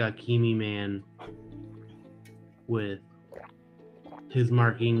Gakimi man with his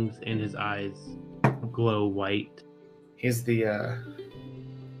markings and his eyes glow white. He's the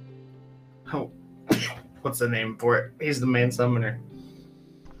what's the name for it? He's the main summoner.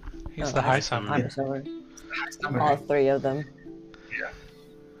 He's the high summoner. All three of them. Yeah.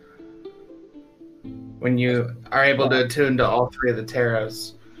 When you are able to attune to all three of the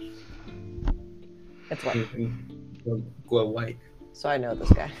tarots, It's white. you can glow white. So I know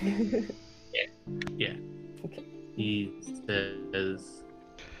this guy. Yeah. Okay. He says,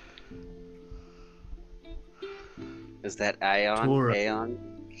 Is that Aeon? Tora. Aeon?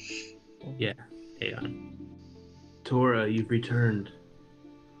 yeah, Aeon. Tora, you've returned.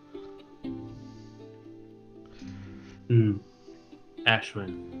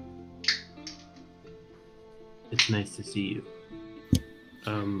 Ashwin. It's nice to see you.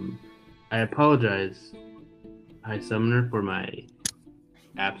 I apologize, High Summoner, for my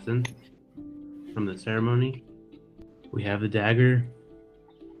absence from the ceremony. We have the dagger.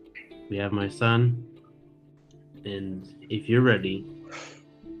 We have my son. And if you're ready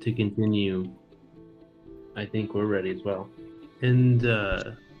to continue, I think we're ready as well. And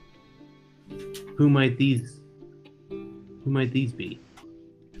who might these be?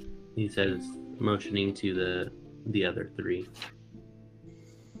 He says, motioning to the other three.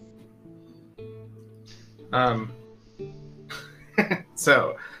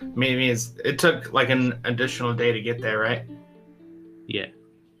 So Mimi it took like an additional day to get there, right? Yeah.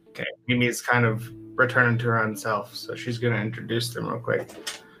 Okay. Mimi's kind of returning to her own self, so she's gonna introduce them real quick.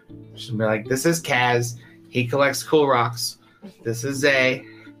 She'll be like, this is Kaz, he collects cool rocks. This is Zay,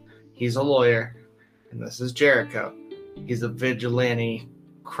 he's a lawyer. And this is Jeriko, he's a vigilante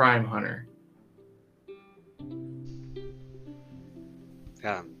crime hunter.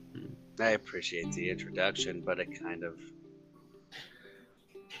 I appreciate the introduction, but it kind of...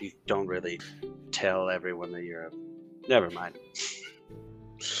 You don't really tell everyone that you're a... Never mind.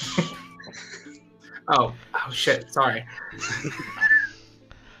 Oh shit, sorry.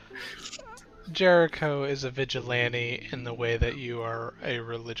 Jeriko is a vigilante in the way that you are a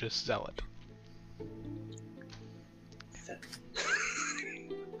religious zealot.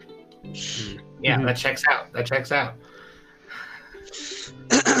 Yeah, that checks out.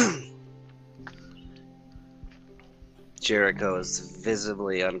 Jeriko is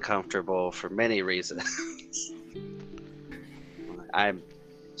visibly uncomfortable for many reasons. I'm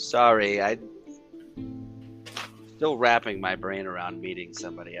sorry, I'm still wrapping my brain around meeting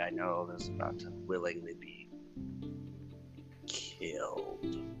somebody I know that's about to willingly be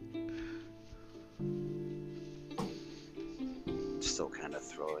killed. Still kind of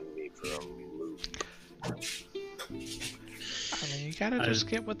throwing me for a loop. I mean, you gotta just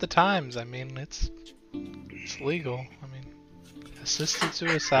get with the times. I mean, it's legal. I mean, assisted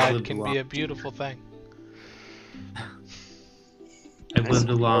suicide can be a beautiful thing. I've lived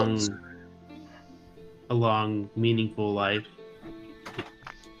a long, meaningful life.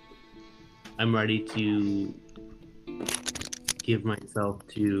 I'm ready to give myself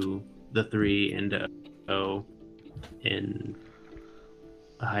to the three and to O in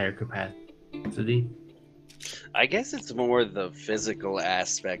a higher capacity. I guess it's more the physical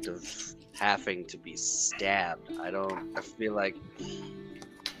aspect of having to be stabbed. I feel like...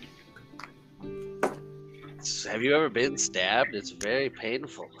 Have you ever been stabbed? It's very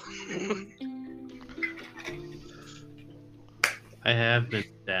painful. I have been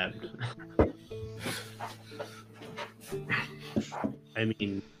stabbed. I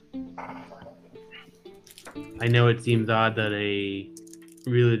mean, I know it seems odd that a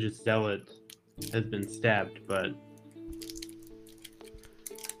religious zealot has been stabbed, but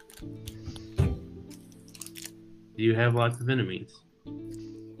you have lots of enemies.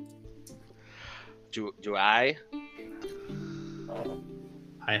 Do I?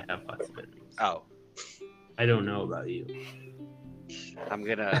 I have lots of enemies. Oh, I don't know about you. I'm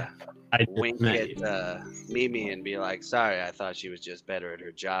gonna I just wink met at you. Mimi and be like, "Sorry, I thought she was just better at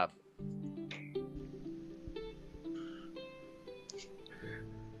her job."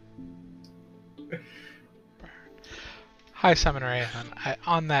 Hi, Summoner Aeon.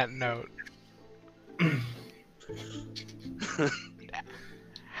 On that note,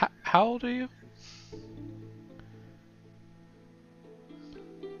 how old are you?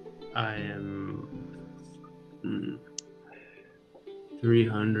 I am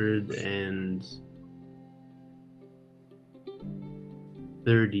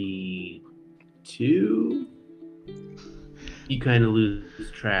 332. You kind of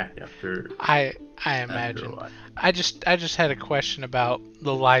lose track after. I after a imagine. while. I just had a question about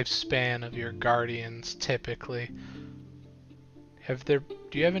the lifespan of your guardians typically. Do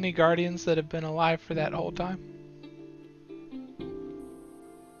you have any guardians that have been alive for that whole time?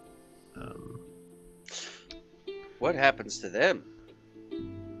 What happens to them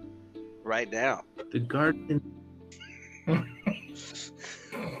right now? The guardian.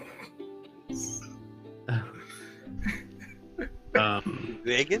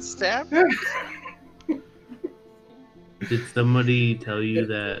 They get stabbed? Did somebody tell you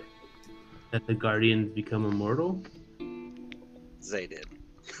that the guardians become immortal? They did.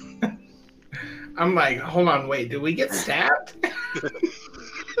 I'm like, hold on, wait, did we get stabbed?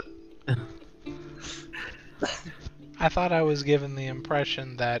 I thought I was given the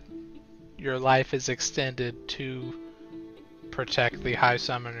impression that your life is extended to protect the High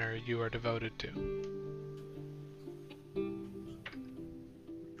Summoner you are devoted to.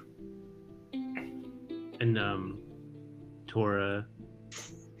 And Tora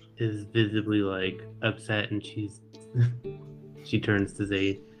is visibly like upset, and she turns to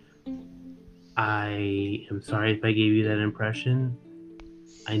say, "I am sorry if I gave you that impression.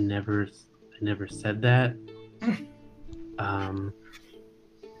 I never said that.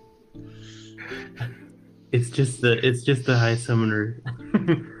 It's just the High Summoner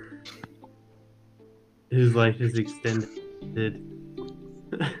whose life is extended.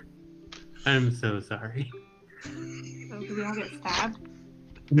 I'm so sorry." So do we all get stabbed?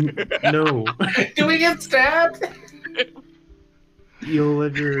 No. Do we get stabbed? You'll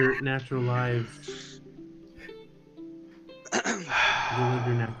live your natural lives. You'll live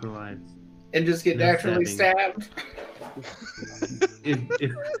your natural lives. And just get No naturally stabbing. stabbed? If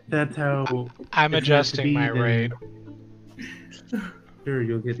that's how I'm it's meant to adjusting be, my then rate. Sure,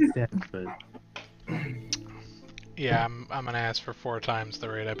 you'll get stabbed, but Yeah, I'm gonna ask for 4 times the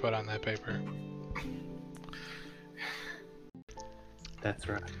rate I put on that paper. that's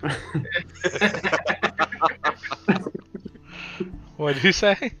right. What did you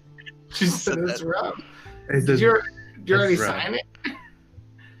say? She said that's rough. It Did you that's already rough. sign it?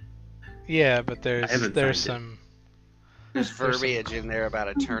 Yeah, but I haven't there's signed some. There's verbiage in there about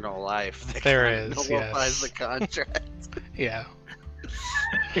eternal life. That There kinda is, nullifies yes. the contract. Yeah.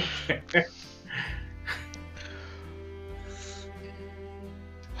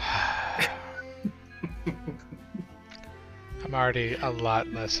 I'm already a lot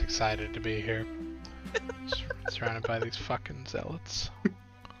less excited to be here. Surrounded by these fucking zealots.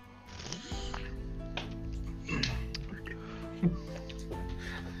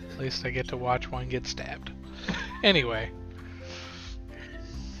 At least I get to watch one get stabbed. Anyway,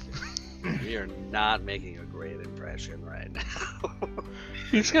 We are not making a great impression right now.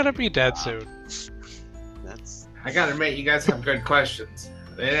 he's gonna be dead soon. That's I gotta admit, you guys have good questions.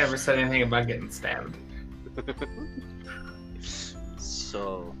 They never said anything about getting stabbed.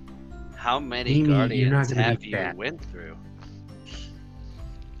 so. How many Mimi, you're not guardians gonna be have you fat. went through?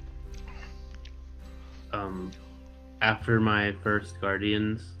 After my first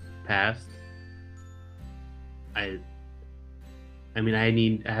guardians passed, I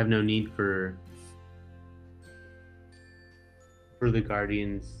have no need for the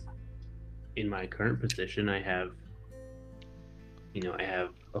guardians in my current position. I have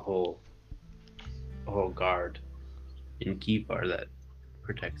a whole guard in Qivar that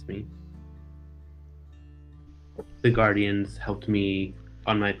protects me. The guardians helped me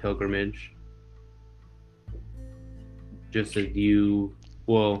on my pilgrimage. Just as you,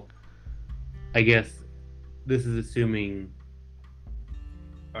 well, I guess this is assuming,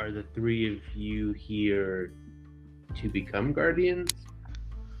 are the 3 of you here to become guardians?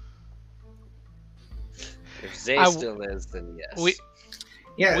 If Zay still is, then yes.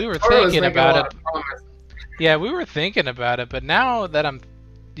 We were thinking about it. Yeah, we were thinking about it, but now that I'm,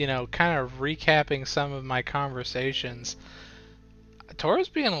 kind of recapping some of my conversations, Tora's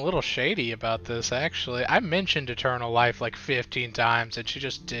being a little shady about this, actually. I mentioned eternal life like 15 times, and she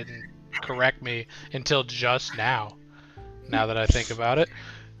just didn't correct me until just now that I think about it.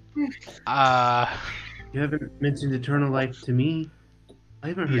 You haven't mentioned eternal life to me. I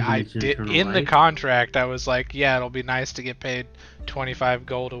haven't heard you mention eternal life. In the contract, I was like, yeah, it'll be nice to get paid 25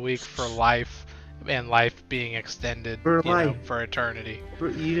 gold a week for life, and life being extended for eternity.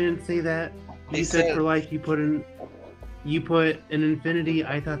 You didn't say that. You said for life. You put an infinity.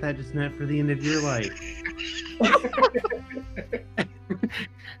 I thought that just meant for the end of your life.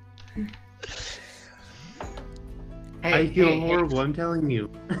 I feel horrible. I'm telling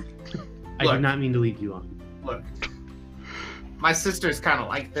you. I did not mean to lead you on. Look, my sister's kind of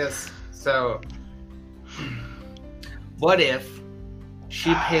like this. So, what if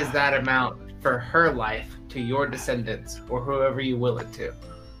she pays that amount for her life to your descendants or whoever you will it to?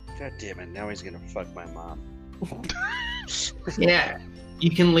 God damn it! Now he's gonna fuck my mom. Yeah,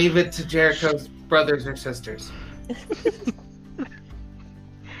 you can leave it to Jeriko's brothers or sisters.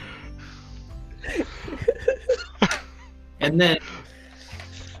 And then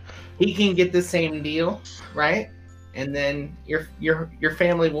he can get the same deal, right? And then your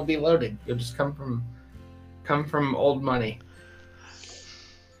family will be loaded. You'll just come from old money.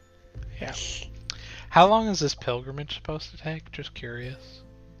 Yeah. How long is this pilgrimage supposed to take? Just curious.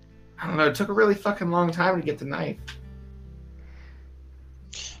 I don't know. It took a really fucking long time to get the knife.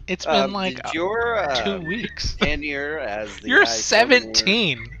 It's been like 2 weeks. Tenure as the You're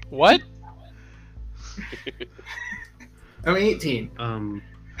 17. What? I'm 18.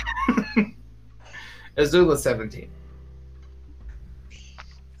 Azula's 17.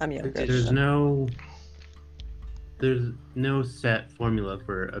 I'm younger. There's no set formula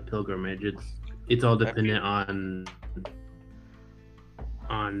for a pilgrimage. It's all dependent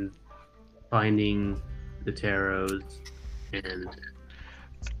on finding the tarots and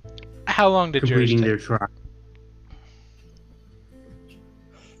how long did yours completing take? their trial.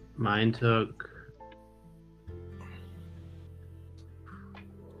 Mine took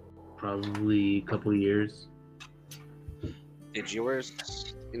probably a couple years. Did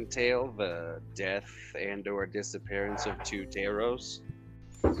yours entail the death and/or disappearance of 2 taros?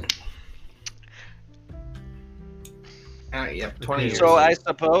 Yep, 20 years. So I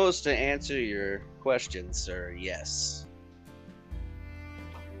suppose to answer your question, sir, yes.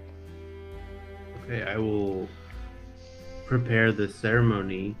 Okay, I will prepare the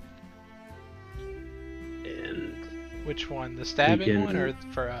ceremony. And which one? The stabbing one or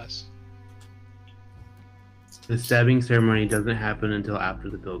for us? The stabbing ceremony doesn't happen until after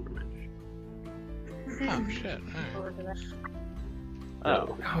the pilgrimage. Oh shit. Right.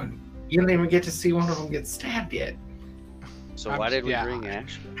 Oh. You didn't even get to see one of them get stabbed yet. So why did we bring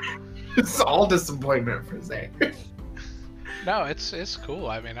Ashley? It's all disappointment for Zay. No, it's cool.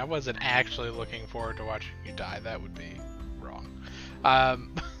 I mean, I wasn't actually looking forward to watching you die. That would be wrong.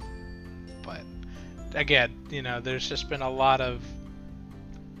 But again, there's just been a lot of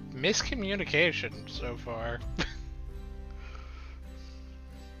miscommunication so far.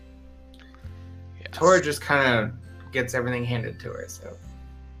 Yes. Tora just kind of gets everything handed to her, so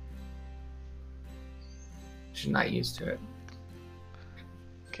she's not used to it.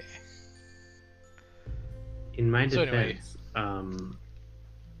 Okay. In my defense,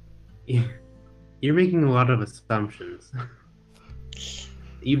 you're making a lot of assumptions.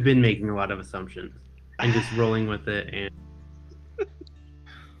 You've been making a lot of assumptions and just rolling with it. And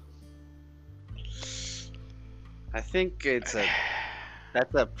I think that's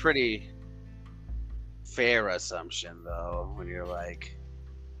a pretty fair assumption, though, when you're like,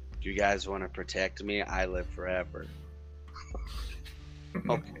 do you guys want to protect me? I live forever.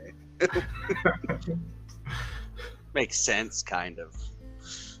 Okay. Makes sense, kind of,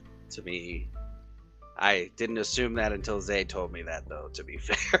 to me. I didn't assume that until Zay told me that, though, to be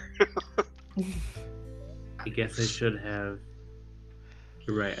fair. I guess I should have...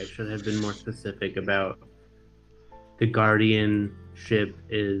 You're right, I should have been more specific about the guardianship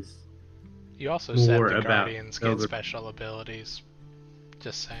is... You also said the guardians get special abilities.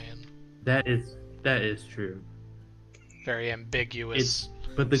 Just saying. That is true. Very ambiguous.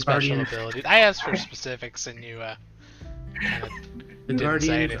 But the special abilities. I asked for specifics, and you kind of didn't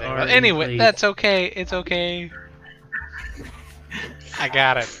say anything. But anyway, that's okay. It's okay. I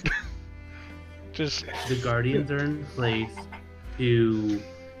got it. Just the guardians are in place to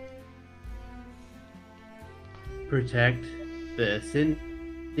protect the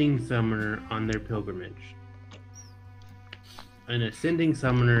ascending summoner on their pilgrimage. An ascending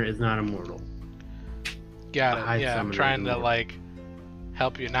summoner is not immortal. Got A it. high Yeah, I'm summoner trying is to like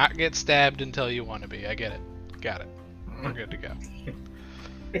help you not get stabbed until you want to be. I get it. Got it. We're good to go.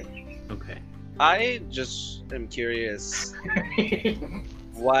 Okay. I just am curious.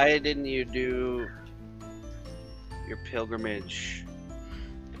 Why didn't you do your pilgrimage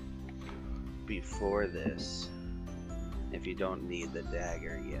before this? If you don't need the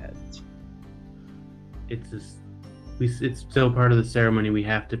dagger yet. It's just, it's still part of the ceremony. We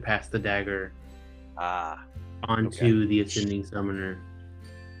have to pass the dagger onto the ascending summoner.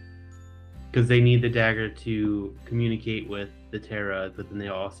 Because they need the dagger to communicate with the Terra, but then they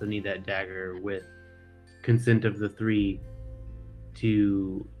also need that dagger with consent of the three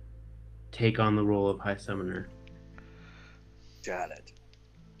to take on the role of High Summoner. Got it.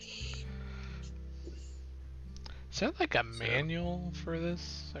 Is there like a manual for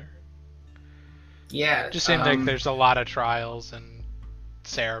this? Or... Yeah. Just seems like there's a lot of trials and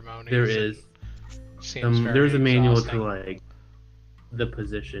ceremonies. There is. There's a manual to like the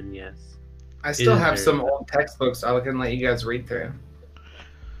position, yes. I still have some old textbooks I can let you guys read through.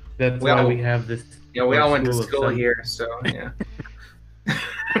 That's why we have this. Yeah, we all went to school here, so yeah.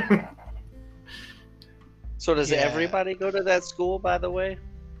 So does everybody go to that school, by the way?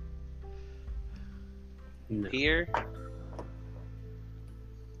 No. Here?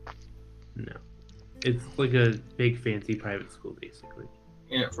 No. It's like a big fancy private school, basically.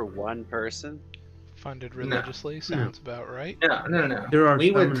 Yeah. For one person? Funded religiously? Sounds about right. No. There are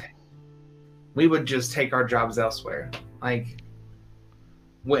we would just take our jobs elsewhere. Like,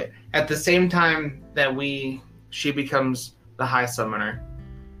 at the same time that she becomes the High Summoner,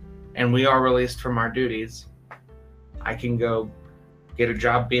 and we are released from our duties, I can go get a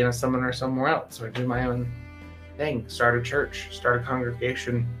job being a summoner somewhere else, or do my own thing, start a church, start a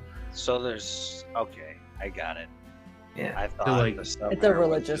congregation. So okay, I got it. Yeah. I thought it's a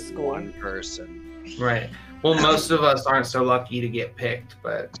religious school. One person. Right. Well, most of us aren't so lucky to get picked,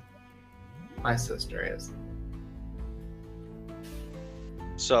 but my sister is.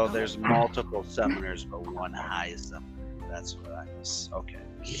 So there's multiple summoners, but one high summoner. That's what I was. Okay.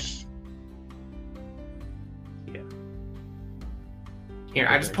 Yeah. Here,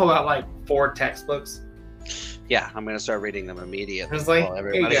 I just pulled out like 4 textbooks. Yeah, I'm gonna start reading them immediately. I was like, while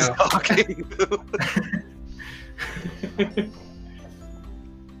everybody's talking.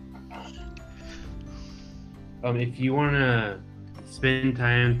 If you want to spend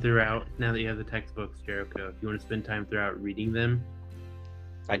time throughout, now that you have the textbooks, Jeriko, if you want to spend time throughout reading them,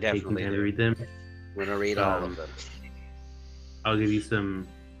 I definitely do. Read them. I'm gonna read all of them. I'll give you some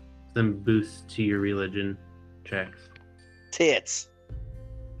boost to your religion checks. Tits.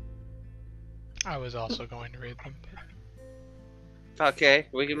 I was also going to read them. Okay,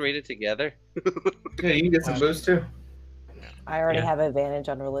 we can read it together. Yeah, you can get some boost too. I already have advantage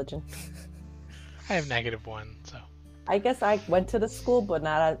on religion. I have -1, so. I guess I went to the school, but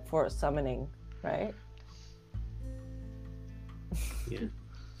not for summoning, right? Yeah.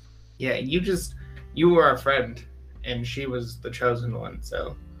 Yeah, you were our friend, and she was the chosen one,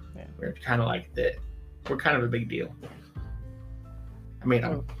 so we're kind of like that. We're kind of a big deal. I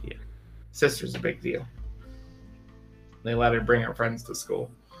mean, sister's a big deal. They let her bring her friends to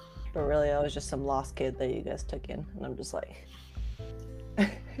school. But really, I was just some lost kid that you guys took in, and I'm just like,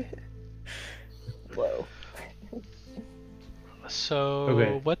 whoa.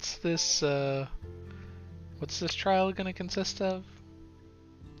 So, what's this trial gonna consist of?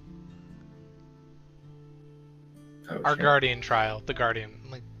 Our guardian trial. The guardian,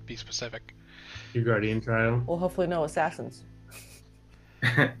 like, be specific. Your guardian trial? Well, hopefully no assassins.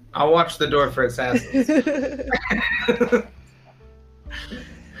 I'll watch the door for assassins.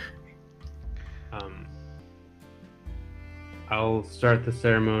 I'll start the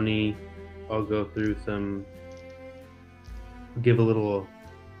ceremony. I'll go through give a little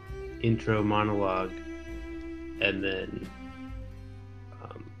intro monologue, and then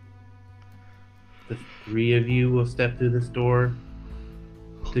the 3 of you will step through this door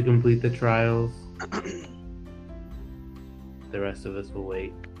to complete the trials. The rest of us will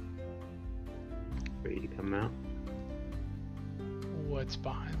wait for you to come out. What's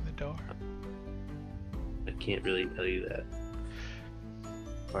behind the door? I can't really tell you that.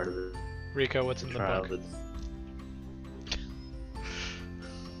 Part of the Rico, what's in the book?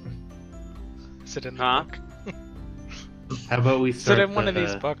 Is it in the book? How about we start? Is it in one of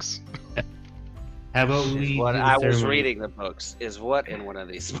these books? How about we? What I was reading the books is what in one of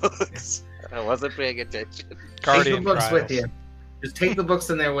these books. I wasn't paying attention. Take the books with you. Just take the books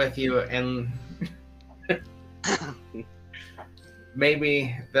in there with you, and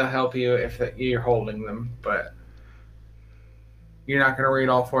Maybe they'll help you if you're holding them, but you're not going to read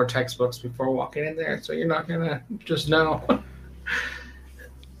all 4 textbooks before walking in there, so you're not going to just know.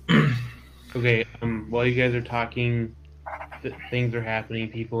 Okay, while you guys are talking, things are happening.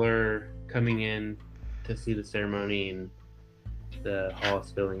 People are coming in to see the ceremony, and the hall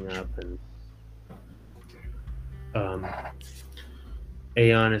is filling up, and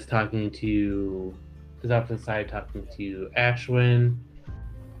Aeon is off to the side talking to Ashwin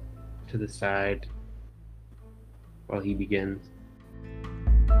to the side while he begins.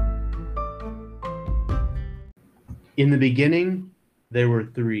 In the beginning, there were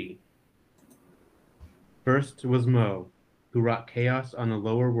 3. First was Mo, who wrought chaos on the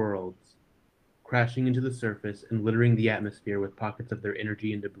lower worlds, crashing into the surface and littering the atmosphere with pockets of their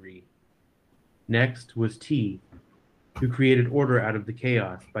energy and debris. Next was T, who created order out of the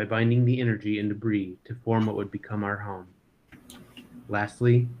chaos by binding the energy and debris to form what would become our home.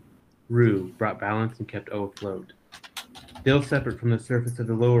 Lastly, Ru brought balance and kept O afloat. Still separate from the surface of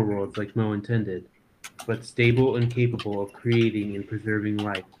the lower worlds like Mo intended, but stable and capable of creating and preserving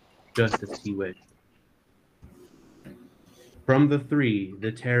life, just as T wished. From the 3,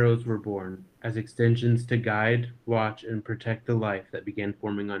 the Taros were born, as extensions to guide, watch, and protect the life that began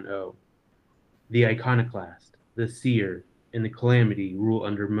forming on O. The Iconoclast, the Seer, and the Calamity rule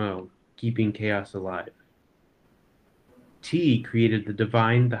under Mo, keeping chaos alive. T created the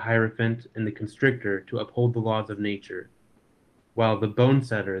Divine, the Hierophant, and the Constrictor to uphold the laws of nature, while the Bone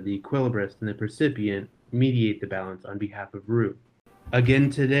Setter, the Equilibrist, and the Percipient mediate the balance on behalf of Ru. Again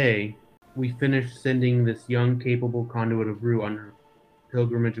today, we finished sending this young, capable conduit of Ru on her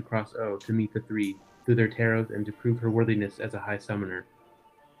pilgrimage across O to meet the 3 through their tarots and to prove her worthiness as a high summoner.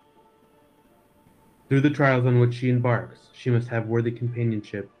 Through the trials on which she embarks, she must have worthy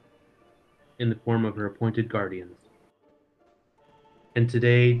companionship in the form of her appointed guardians. And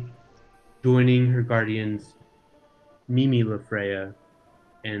today, joining her guardians, Memi Lafreya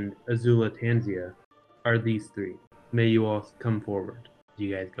and Azula Tanzia, are these 3. May you all come forward. Do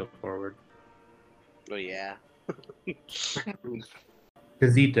you guys go forward? Oh, yeah.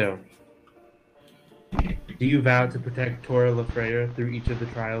 Kazyto, do you vow to protect Tora Lafreya through each of the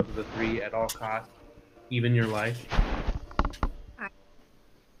trials of the 3 at all costs, even your life?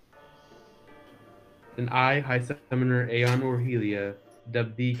 And I, High Summoner Aeon Orhelia,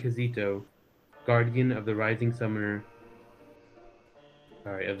 dub thee Kazyto, guardian of the Rising Summoner,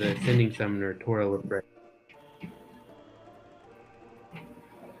 of the Ascending Summoner Tora Lafreya.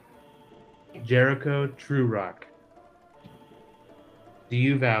 Jeriko True Rock, do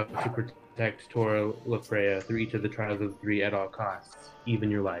you vow to protect Tora Lafreya through each of the trials of the 3 at all costs,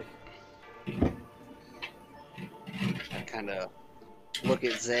 even your life? I kind of look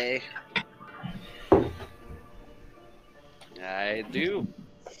at Zay. I do.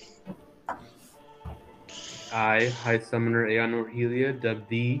 I, High Summoner Aeon Orhelia, dub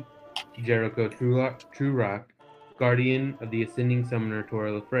thee Jeriko True Rock, guardian of the Ascending Summoner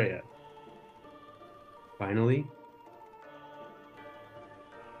Tora Lafreya. Finally,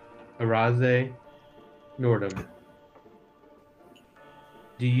 Arazhey Nordum,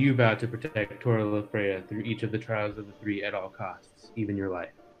 do you vow to protect Tora Lafreya through each of the trials of the 3 at all costs, even your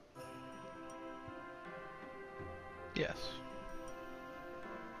life? Yes.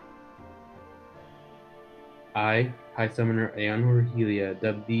 I, High Summoner Aeon Orhelia,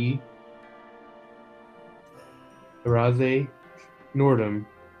 dub thee Arazhey Nordum,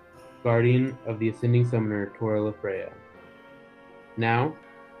 guardian of the Ascending Summoner Tora Lafreya. Now,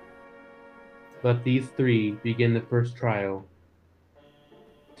 let these 3 begin the first trial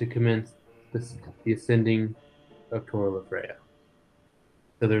to commence the ascending of Tora Lafreya.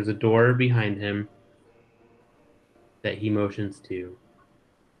 So there's a door behind him that he motions to,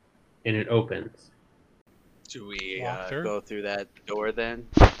 and it opens. Do we Walk through? go through that door then?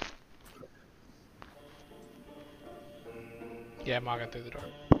 Yeah, I'm walking through the door.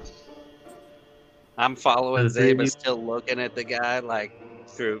 I'm following The Zay, 3 of but you- still looking at the guy like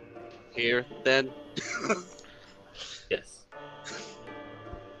through here then. Yes.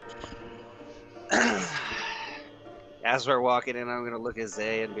 As we're walking in, I'm gonna look at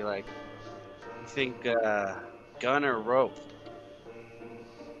Zay and be like, "You think gun or rope?"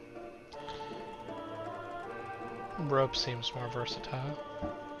 Rope seems more versatile.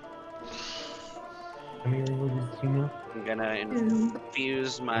 How many languages do you know? I'm gonna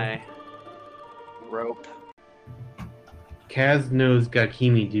infuse my rope. Kaz knows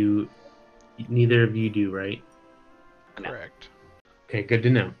Gakimi. Neither of you do, right? No. Correct. Okay, good to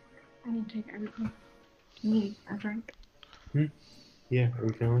know. I didn't take everything. Need a drink. Yeah, are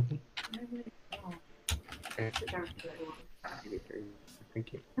we feeling like it? Thank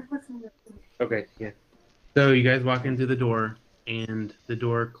you. Okay, yeah. So you guys walk into the door, and the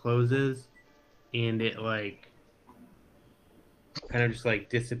door closes, and it like kind of just like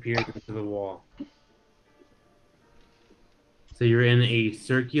disappears into the wall. So you're in a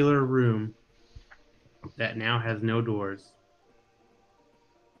circular room that now has no doors.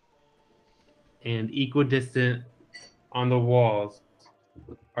 And equidistant on the walls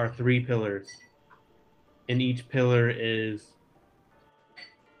are 3 pillars. And each pillar is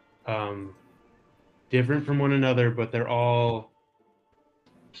different from one another, but they're all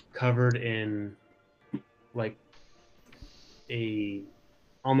covered in like a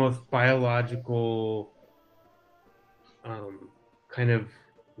almost biological kind of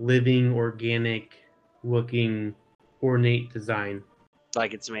living, organic looking ornate design.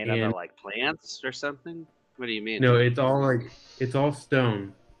 Like it's made out of like plants or something? What do you mean? No, it's all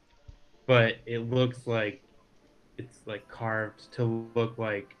stone, but it looks like it's like carved to look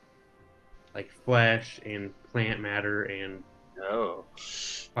like flesh and plant matter and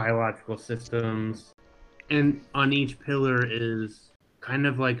biological systems. And on each pillar is kind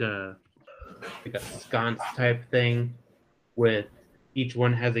of like a sconce type thing, with each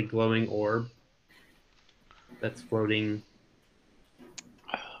one has a glowing orb that's floating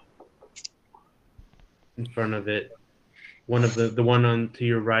in front of it. One of the one on to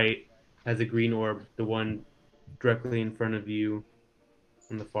your right has a green orb. The one directly in front of you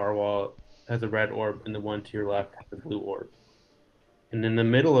on the far wall has a red orb, and the one to your left has a blue orb. And in the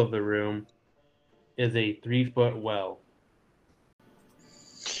middle of the room is a 3-foot well.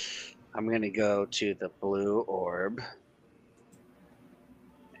 I'm gonna go to the blue orb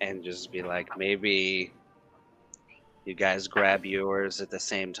and just be like, maybe you guys grab yours at the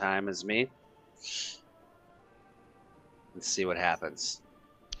same time as me. Let's see what happens.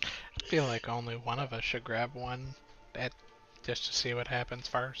 I feel like only one of us should grab one just to see what happens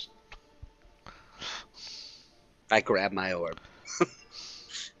first. I grab my orb.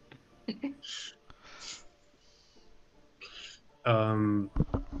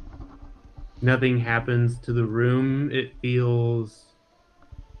 Nothing happens to the room.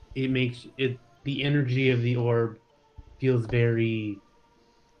 The energy of the orb feels very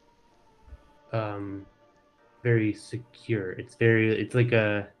very secure. It's like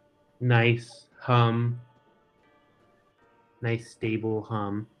a nice stable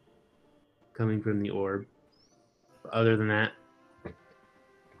hum coming from the orb. But other than that,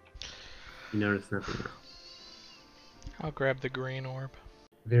 you notice nothing else. I'll grab the green orb.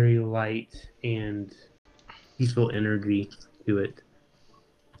 Very light and peaceful energy to it.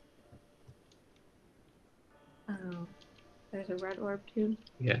 Oh, there's a red orb too.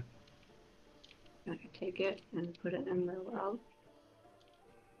 Yeah. I can take it and put it in the well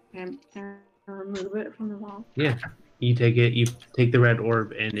and remove it from the wall. Yeah. You take the red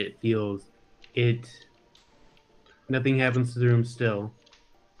orb, and nothing happens to the room still,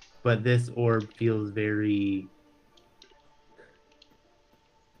 but this orb feels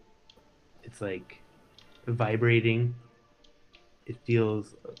it's like vibrating. It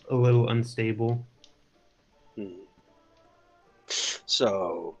feels a little unstable.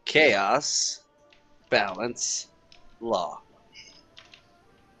 So, chaos, balance, law.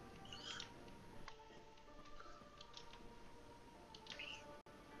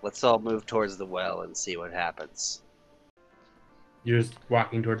 Let's all move towards the well and see what happens. You're just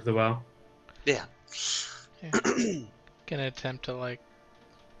walking towards the well? Yeah. Gonna attempt to, like,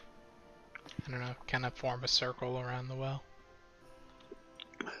 I don't know, kind of form a circle around the well.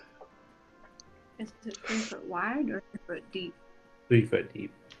 Is it 3 foot wide or 3 foot deep? 3 foot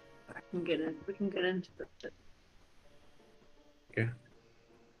deep. We can get into it. Okay.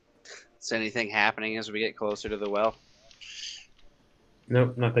 Is anything happening as we get closer to the well?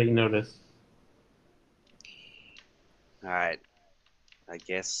 Nope, not that you notice. Alright. I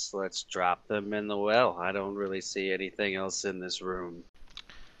guess let's drop them in the well. I don't really see anything else in this room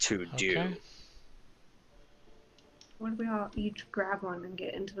to do. Okay. What if we all each grab one and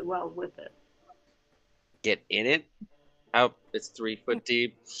get into the well with it? Get in it? Oh, it's 3 foot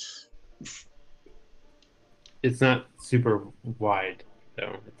deep. It's not super wide,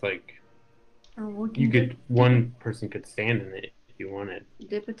 though. It's like Or we can one person could stand in it if you wanted.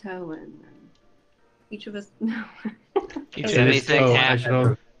 dip a toe in. And each of us. No. If anything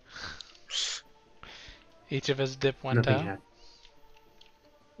happens. Each of us dip one Nothing toe. happened.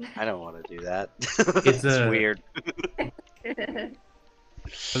 I don't want to do that. It's weird. Let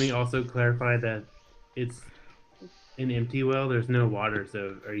me also clarify that it's an empty well. There's no water,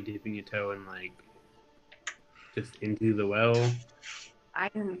 so are you dipping your toe in like just into the well? I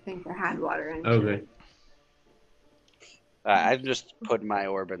didn't think there had water in it. Okay. I'm just putting my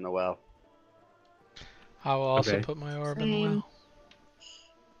orb in the well. I will also Okay. put my orb in the Same. well.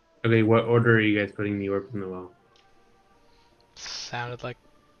 Okay, what order are you guys putting the orb in the well? Sounded like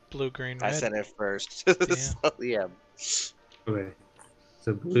blue, green, I red. said it first. Yeah. So, yeah. Okay.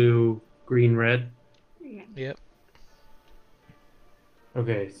 So blue, green, red. Yeah. Yep.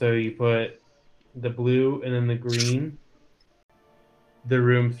 Okay, so you put the blue and then the green. The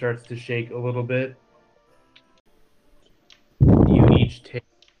room starts to shake a little bit. You each take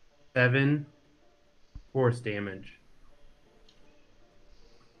 7 force damage.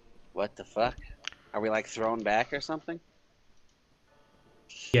 What the fuck? Are we like thrown back or something?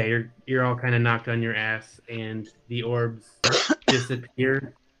 Yeah, you're all kind of knocked on your ass, and the orbs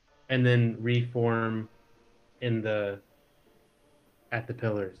disappear and then reform in at the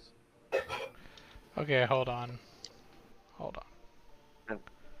pillars. Okay, hold on. Hold on.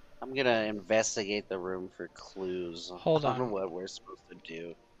 I'm gonna investigate the room for clues Hold on. what we're supposed to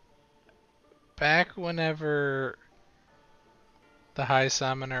do. Back whenever the High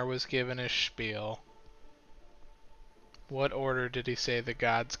Summoner was given his spiel, what order did he say the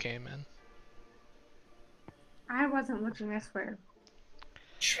gods came in? I wasn't looking, I swear.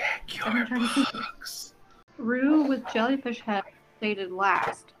 Check I'm your trying to think. books. Rue with jellyfish head stated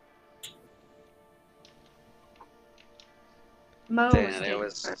last. Mo Then stated it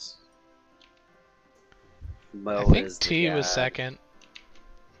first. was. Mo I think is the T was god. second.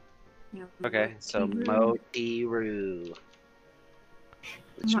 Yeah, Okay, so Rue. Mo T Roo.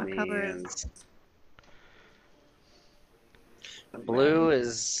 Which What color is means blue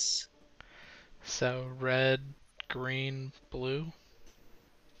is So red, green, blue.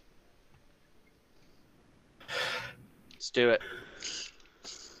 let's do it.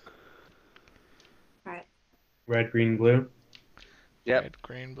 Right. Red, green, blue. Yep. Red,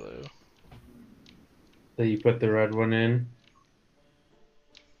 green, blue. So you put the red one in,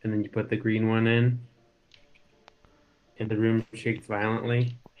 and then you put the green one in, and the room shakes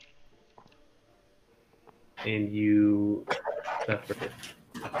violently, and you suffer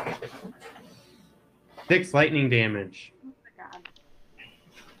 6 lightning damage. Oh my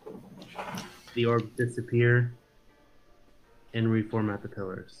god. The orbs disappear and reform at the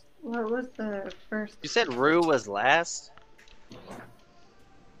pillars. What was the first? You said Roo was last?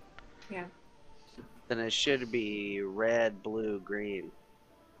 Yeah. Then it should be red, blue, green.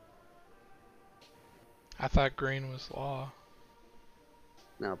 I thought green was law.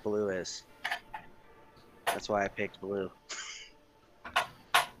 No, blue is. That's why I picked blue.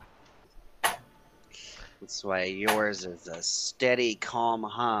 That's why yours is a steady, calm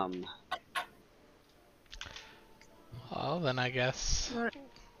hum. Well, then I guess What?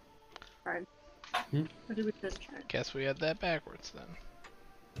 Card. Hmm? What did we just try? guess we had that backwards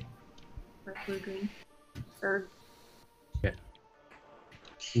then. Red, blue, green. Or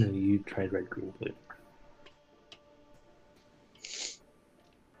No, you tried red, green, blue.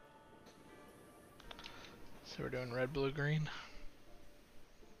 So we're doing red, blue, green.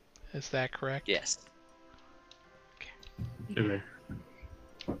 Is that correct? Yes. Okay.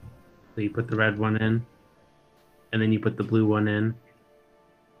 So you put the red one in, and then you put the blue one in.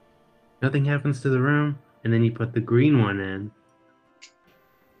 Nothing happens to the room, and then you put the green one in,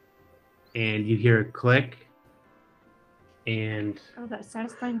 and you hear a click, and oh, that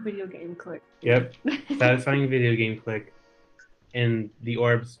satisfying video game click. yep, satisfying video game click, and the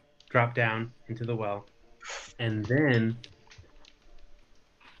orbs drop down into the well, and then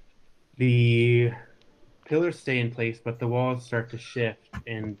the pillars stay in place, but the walls start to shift,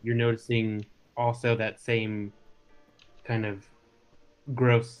 and you're noticing also that same kind of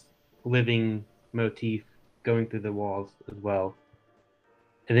gross living motif going through the walls as well.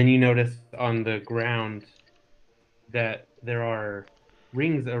 And then you notice on the ground that there are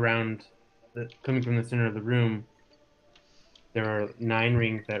rings around, coming from the center of the room. There are 9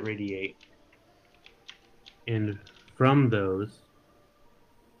 rings that radiate. And from those,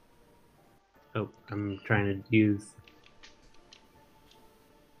 oh, I'm trying to use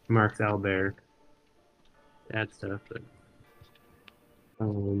Mark's Albert to add stuff, but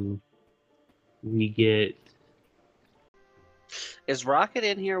we get Is Rocket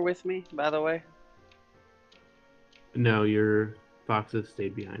in here with me, by the way? no, your foxes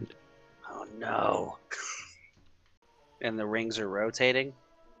stayed behind. Oh no. And the rings are rotating?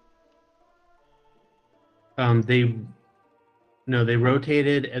 They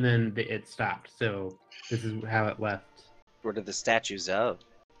rotated and then it stopped. So this is how it left. What are the statues of?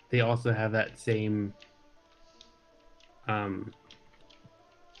 They also have that same.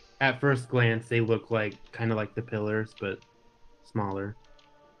 At first glance, they look like kind of like the pillars, but smaller.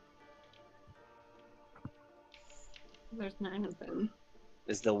 There's 9 of them.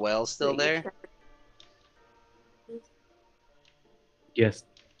 Is the well still there? Yes,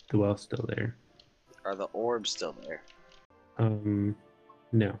 the well's still there. Are the orbs still there?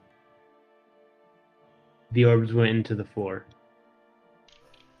 No. The orbs went into the floor.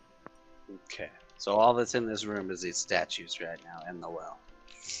 Okay. So all that's in this room is these statues right now and the well.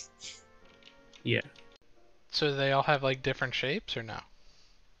 Yeah. So they all have like different shapes or no?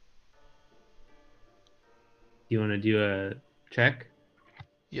 Do you want to do a check?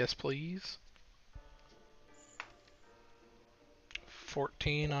 Yes, please.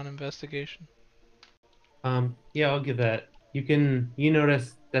 14 on investigation. Yeah, I'll give that. You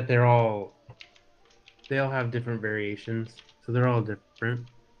notice that they all have different variations, so they're all different.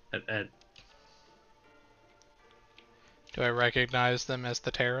 Do I recognize them as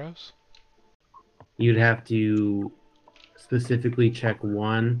the taros? You'd have to specifically check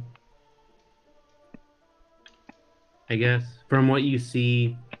one, I guess. From what you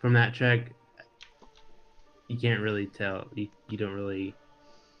see from that check, you can't really tell. You don't really.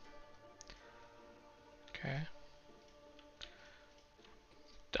 Okay.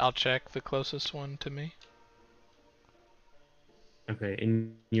 I'll check the closest one to me. Okay,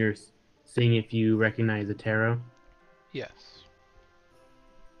 and you're seeing if you recognize a tarot. Yes.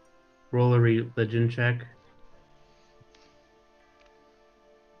 Roll a religion check.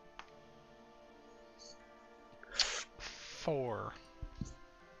 4.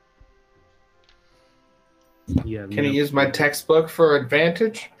 You have Can I no- use my textbook for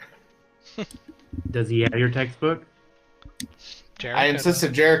advantage? Does he have your textbook? Jeriko I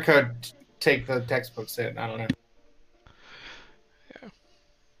insisted Jeriko take the textbooks in. I don't know.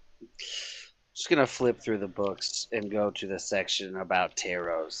 Just gonna flip through the books and go to the section about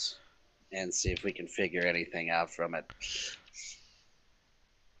tarots and see if we can figure anything out from it.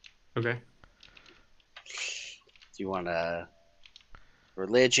 Okay. Do you want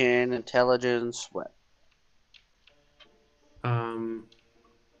religion, intelligence, what?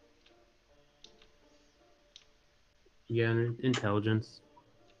 Yeah, intelligence.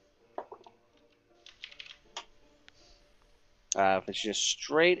 If it's just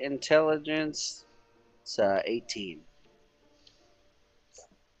straight intelligence, it's 18.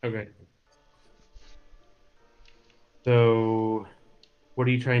 Okay. So, what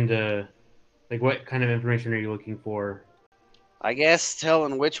are you trying to, like, what kind of information are you looking for? I guess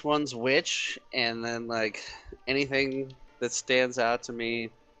telling which one's which, and then like anything that stands out to me,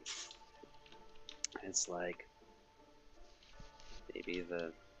 it's like maybe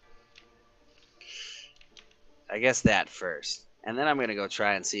I guess that first, and then I'm gonna go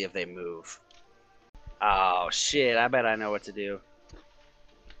try and see if they move. Oh shit! I bet I know what to do.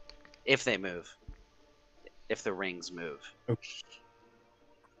 If they move, if the rings move,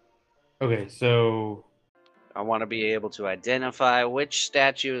 Okay, so I want to be able to identify which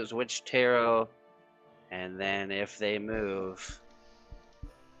statue is which tarot, and then if they move,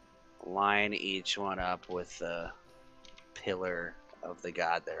 line each one up with the pillar of the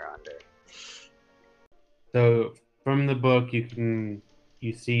god they're under. So from the book,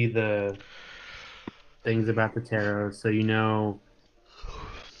 you see the things about the tarot, so you know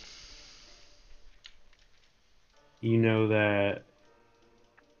that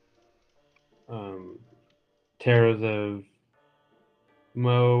tarots of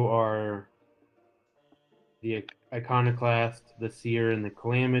Mo are the iconoclast, the seer, and the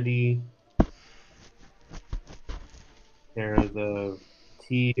calamity. Tarots of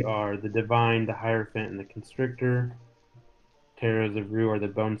T are the divine, the hierophant, and the constrictor. Tarots of Ru are the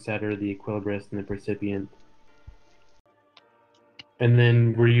bone setter, the equilibrist, and the percipient. And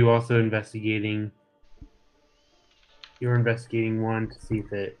then were you also investigating? You were investigating one to see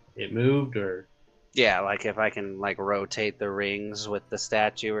if it moved, or Yeah, like if I can like rotate the rings with the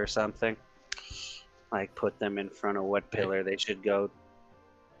statue or something. Like put them in front of what pillar they should go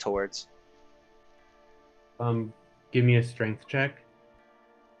towards. give me a strength check.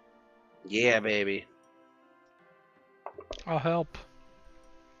 Yeah, baby. I'll help.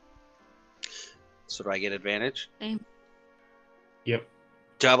 So do I get advantage? Same. Yep.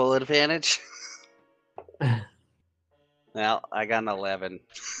 Double advantage? Well, I got an 11.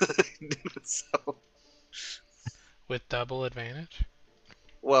 So, With double advantage?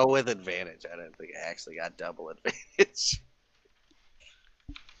 well, with advantage. I don't think I actually got double advantage.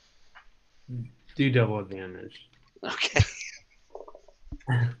 Do double advantage. Okay.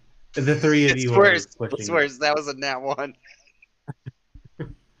 The three of It's you worse. are pushing. It's worse. That was a nat 1.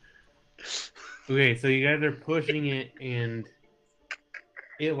 Okay, so you guys are pushing it, and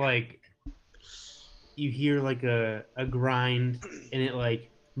it like you hear like a grind, and it like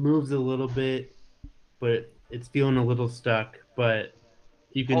moves a little bit, but it's feeling a little stuck, but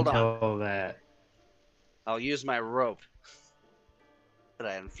you can Hold on. tell that. I'll use my rope that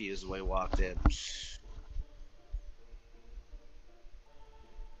I infused when we walked in.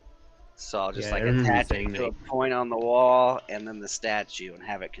 So I'll just Yeah, I like remember you attach saying it to that. a point on the wall and then the statue and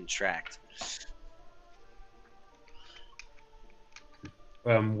have it contract.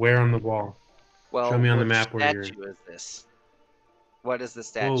 Where on the wall? Well, Show me on the which map where you're. statue is this? What does the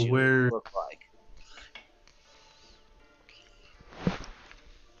Well, statue where? look like?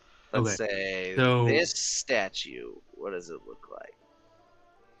 Let's Okay. say So this statue. What does it look like?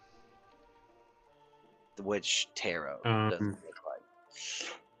 Which tarot does it look like?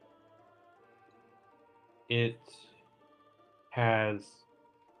 it has.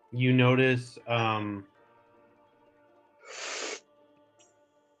 You notice.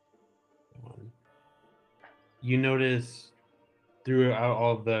 You notice throughout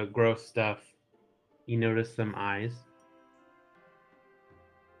all the gross stuff. You notice some eyes.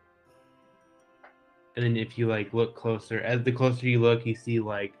 And then if you like look closer, as the closer you look, you see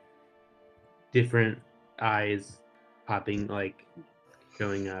like different eyes popping, like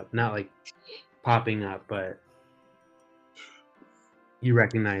showing up. Not like popping up, but you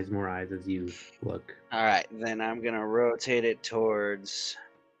recognize more eyes as you look. All right, then I'm gonna rotate it towards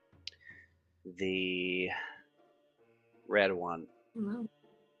the red one. Wow.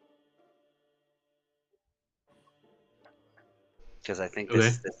 Because I think Okay.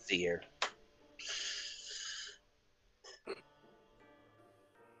 this is the seer.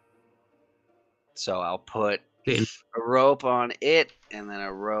 So I'll put Okay. a rope on it and then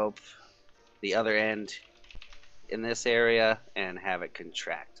a rope the other end in this area and have it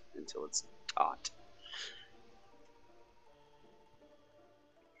contract until it's taut.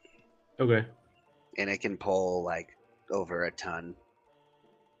 Okay. And it can pull like over a ton.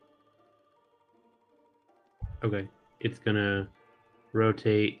 Okay. It's gonna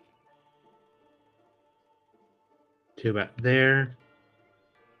rotate to about there.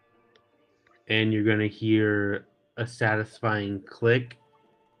 And you're gonna hear a satisfying click.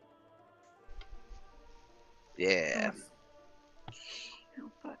 Yeah.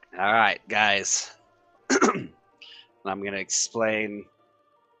 Oh, fuck. All right, guys. I'm going to explain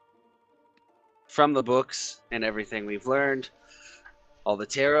from the books and everything we've learned, all the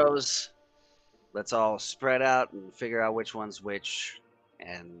tarots. Let's all spread out and figure out which one's which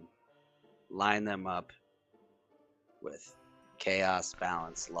and line them up with chaos,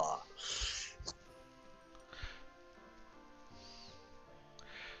 balance, law.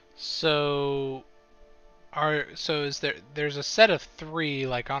 So there's a set of 3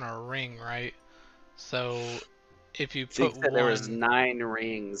 like on a ring, right? So if you So you put said there was one, 9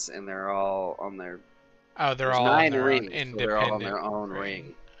 rings and they're all on their. oh, they're There's all on 9 their own rings, so they're all on independent their own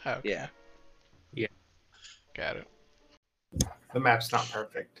ring. Okay. Yeah. Yeah. Got it. The map's not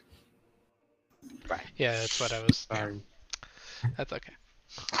perfect. Right. Yeah, that's what I was. Sorry. That's okay.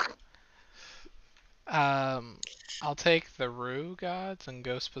 I'll take the Rue gods and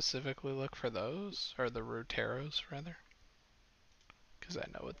go specifically look for those, or the Rue tarots rather, because I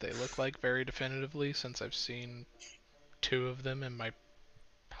know what they look like very definitively since I've seen 2 of them in my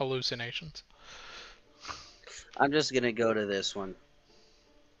hallucinations. I'm just going to go to this one.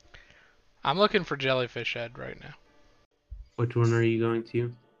 I'm looking for Jellyfish Head right now. Which one are you going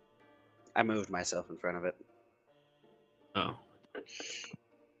to? I moved myself in front of it. Oh.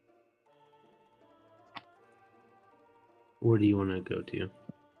 Where do you want to go to?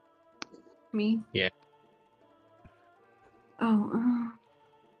 Me? Yeah. Oh,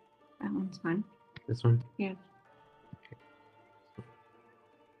 that one's fine. This one? Yeah.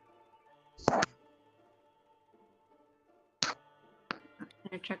 Can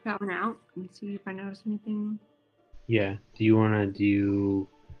I check that one out and see if I notice anything? Yeah. Do you want to do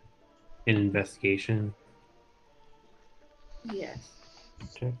an investigation Yes.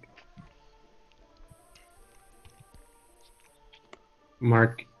 check?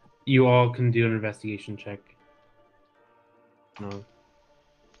 Mark, you all can do an investigation check. No.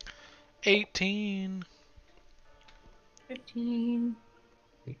 18. 15.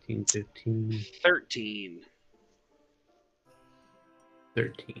 18, 15, 13.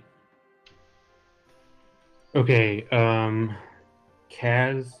 13. Okay,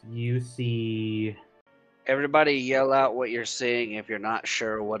 Kaz, you see... Everybody yell out what you're seeing if you're not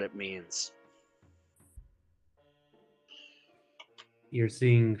sure what it means. You're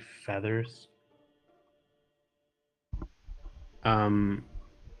seeing feathers.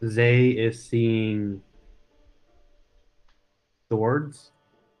 Zay is seeing swords.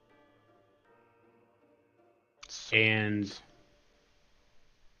 And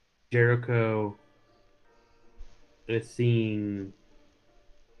Jeriko is seeing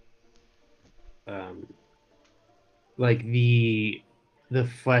like the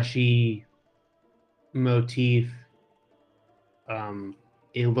fleshy motif.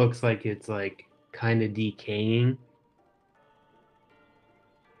 It looks like it's like kind of decaying.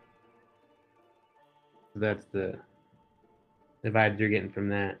 That's the vibes you're getting from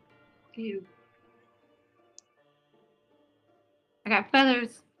that. Ew. I got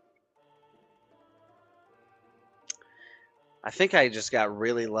feathers. I think I just got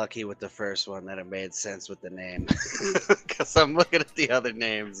really lucky with the first one that it made sense with the name. Because I'm looking at the other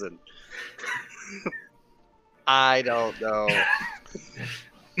names and I don't know.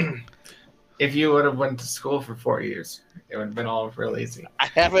 If you would have went to school for 4 years, it would have been all real easy. I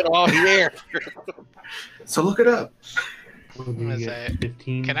have it all here. So look it up. What did I'm gonna you say, get?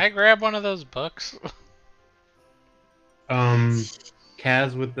 15. Can I grab one of those books?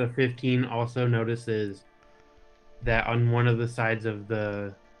 Kaz with the 15 also notices that on one of the sides of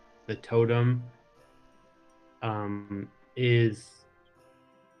the totem is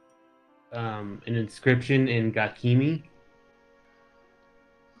an inscription in Gakimi.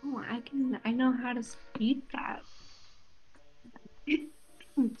 Oh, I know how to speed that.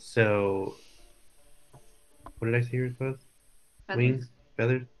 So, what did I say yours was? Wings?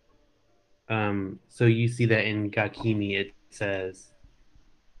 Feathers? So you see that in Gakimi it says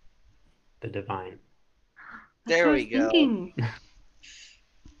the divine. That's There what I we was go. thinking.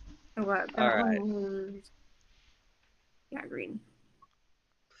 So what? That All right. one was... Yeah, green.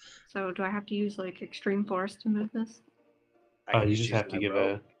 So do I have to use like extreme force to move this? I Oh, can you just use have to my give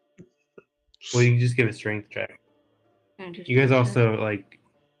rope. well, you can just give a strength check. And just You guys push also, like,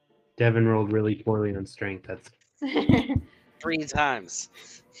 Devin rolled really poorly on strength. That's it? 3 times.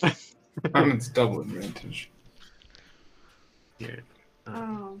 It's double advantage. here.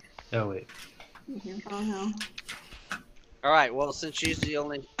 Oh. Oh, wait. Oh no. All right. Well, since she's the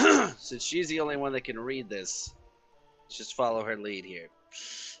only one that can read this, let's just follow her lead here.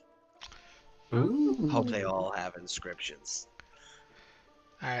 Ooh. Hope they all have inscriptions.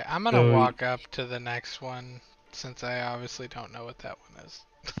 Alright, I'm gonna So- walk up to the next one since I obviously don't know what that one is.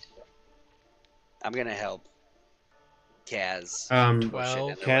 I'm gonna help Kaz. push it 12.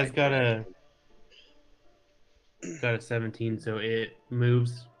 in the Kaz right got direction. a 17, so it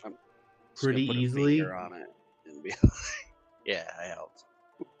moves Just gonna pretty put a easily. finger on it and be like, yeah, I helped.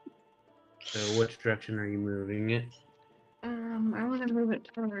 So which direction are you moving it? I want to move it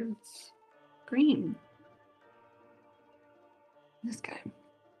towards green. This guy.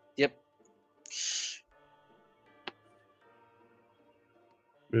 Yep.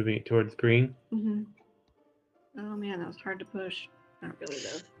 Moving it towards green? Mm-hmm. Oh man, that was hard to push. Not really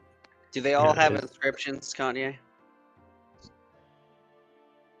though. Do they all Yeah, it have is. inscriptions, Kanye?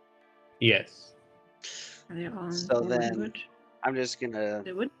 Yes. Are they all in So one then- language? I'm just gonna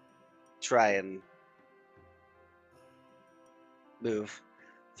They would. try and move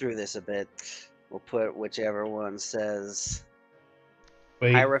through this a bit. We'll put whichever one says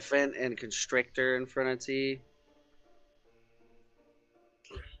Wait. Hierophant and Constrictor in front of T.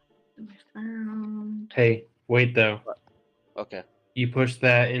 Hey, wait though. Okay. You push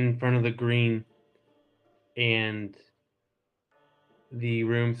that in front of the green, and the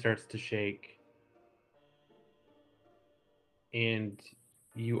room starts to shake. And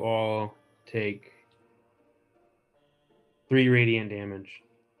you all take 3 radiant damage.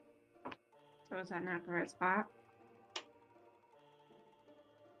 So is that not the right spot?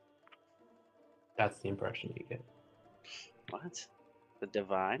 That's the impression you get. What? The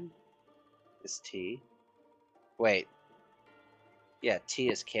divine is T. Wait. Yeah, T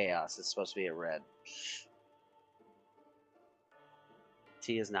is chaos. It's supposed to be a red.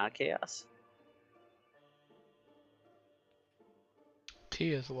 T is not chaos.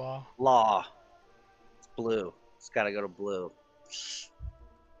 T is law. Law. It's blue. It's got to go to blue. It's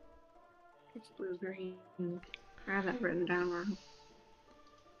blue green. I have that written down wrong.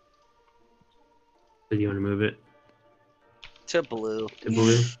 So do you want to move it To blue. to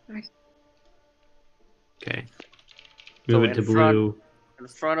blue? Nice. Okay. So Move it to in front- blue. In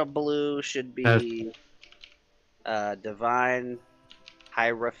front of blue should be divine,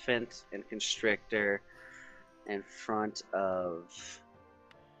 hierophant, and constrictor. In front of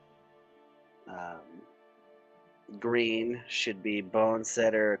green should be bone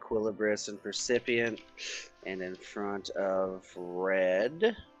setter, equilibrist, and percipient. And in front of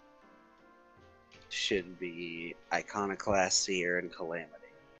red should be iconoclast, seer, and calamity.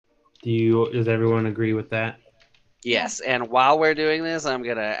 Does everyone agree with that? Yes, and while we're doing this, I'm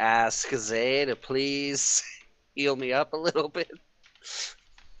gonna ask Zay to please heal me up a little bit.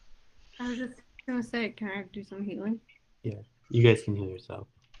 I was just I was gonna say, can I do some healing? You guys can heal yourself.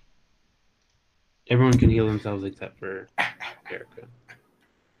 Everyone can heal themselves except for Jeriko.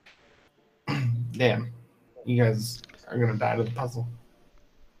 Damn. You guys are gonna die to the puzzle.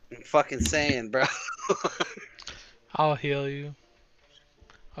 I'm fucking saying, bro. I'll heal you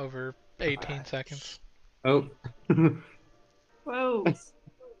over 18 seconds. Oh. Whoa.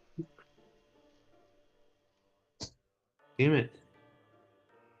 Damn it.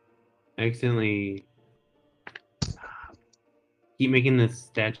 I accidentally keep making this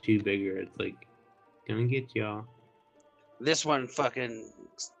statue bigger. It's like, gonna get y'all. This one fucking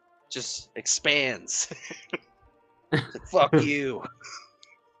just expands. Fuck you.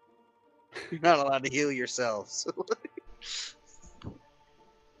 You're not allowed to heal yourselves.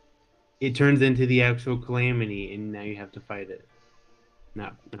 It turns into the actual calamity, and now you have to fight it.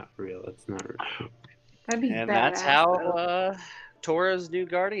 Not for real. That's not real. That'd be And badass, that's how though. Tora's new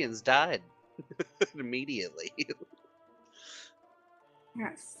guardians died. Immediately. I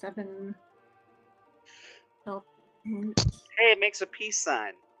got 7 health. Hey, it makes a peace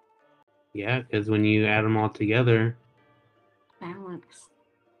sign. Yeah, because when you add them all together, Balance.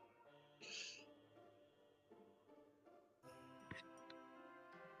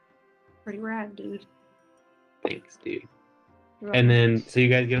 Pretty rad, dude. thanks, dude. You're And welcome. then, so you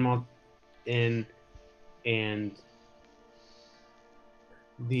guys get them all in, and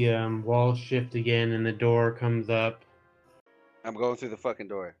the walls shift again, and the door comes up. I'm going through the fucking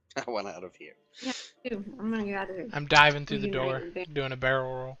door. I want out of here. Dude, I'm gonna get out of here. I'm diving through the Reunite door, with Van- doing a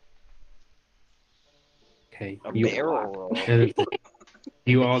barrel roll. Okay. A You, barrel roll.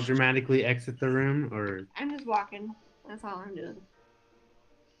 you all dramatically exit the room, or I'm just walking. That's all I'm doing.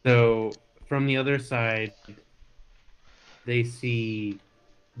 so from the other side, they see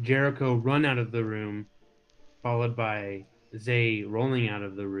Jericho run out of the room, followed by Zay rolling out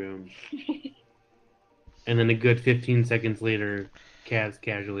of the room, and then a good 15 seconds later, Kaz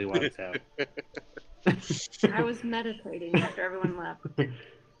casually walks out. I was meditating after everyone left.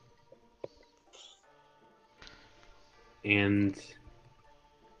 And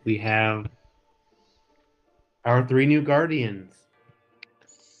we have our 3 new guardians.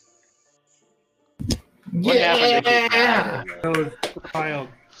 What happened to keep Yeah! That was wild.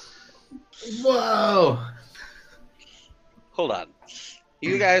 Whoa! Hold on.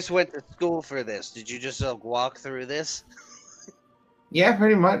 You guys went to school for this. Did you just walk through this? Yeah,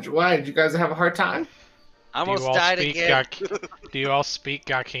 pretty much. Why? Did you guys have a hard time? I almost died again. Do you all speak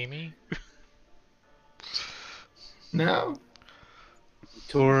Gakimi? No?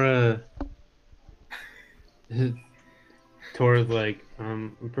 Tora's like,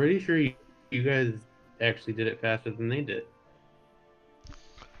 I'm pretty sure you guys actually did it faster than they did.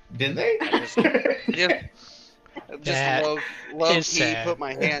 Did they? Just low is key sad. put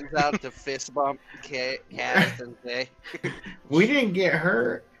my hands out to fist bump Kaz and say, We didn't get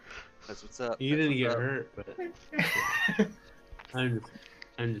hurt. "That's what's up." You that's didn't what's get up." hurt, but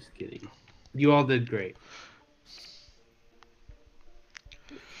I'm just kidding. You all did great.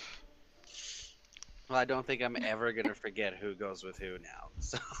 Well, I don't think I'm ever gonna forget who goes with who now.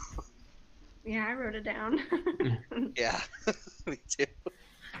 So Yeah, I wrote it down. yeah, me too.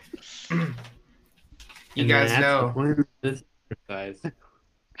 You And guys that's the know. point of this exercise.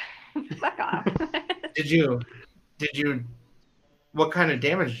 Fuck off. Did you what kind of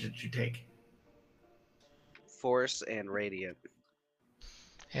damage did you take? Force and radiant.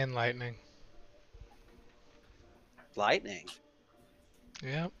 And lightning. Lightning.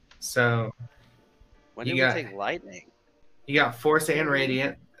 Yep. So When You did got- we take lightning? you got Force and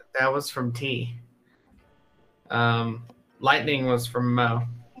Radiant. That was from T. Lightning was from Mo.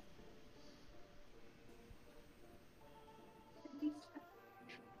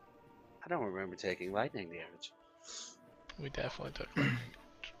 I don't remember taking lightning damage. We definitely took lightning.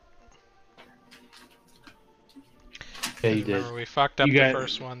 Yeah, you did. Remember, we fucked up You the guys-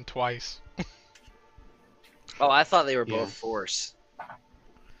 first one twice. Oh, I thought they were Yeah. both force.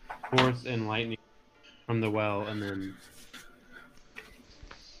 Force and lightning from the well, and then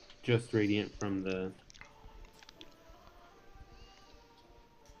just radiant from the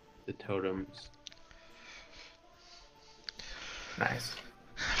totems. Nice.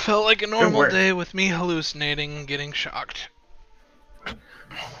 Felt like a normal work. day with me hallucinating and getting shocked.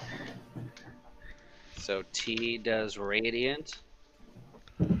 So T does radiant.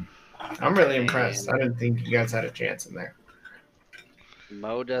 I'm really impressed. I didn't think you guys had a chance in there.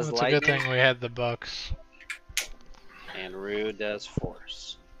 Mo does It's a lightning. good thing we had the Bucks. And Rue does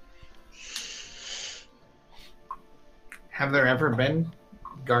force. Have there ever been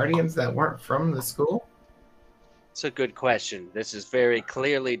guardians that weren't from the school? It's a good question. This is very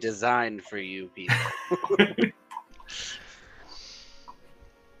clearly designed for you people.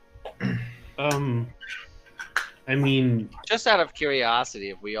 I mean, Just out of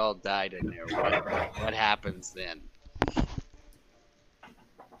curiosity, if we all died in there, what happens then?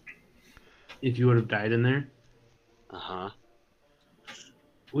 if you would have died in there, Uh-huh.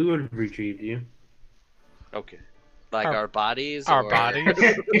 we would have retrieved you. Okay. Like Our- our bodies? Our or... bodies?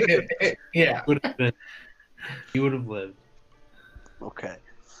 Yeah. Would have been. You would have lived. Okay.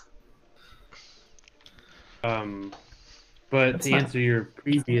 But That's to not- answer your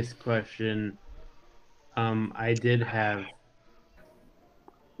previous question, I did have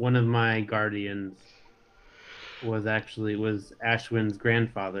one of my guardians was Ashwin's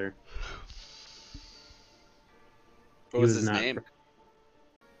grandfather. What was his name?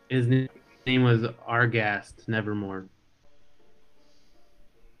 His name was Argast Nevermore.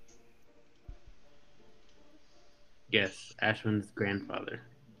 Yes, Ashwin's grandfather.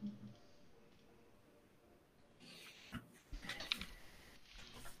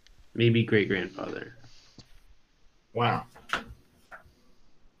 Maybe great grandfather. Wow.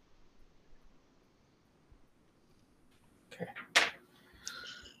 Okay.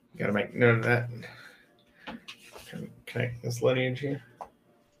 Gotta make note of that. Connect this lineage here.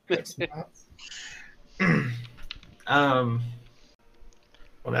 Got some thoughts.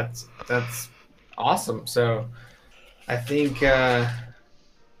 Well, that's awesome. So, I think I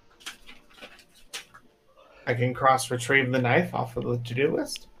can cross retrieve the knife off of the to-do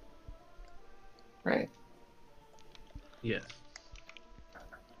list. Right. Yes.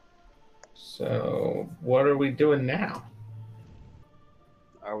 So, what are we doing now?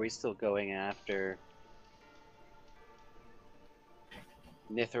 Are we still going after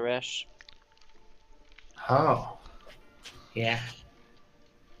Nithresh? Oh. Yeah.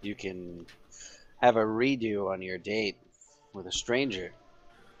 You can have a redo on your date with a stranger.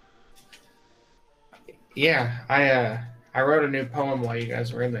 Yeah, I wrote a new poem while you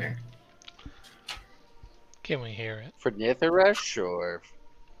guys were in there. Can we hear it? For Nithresh or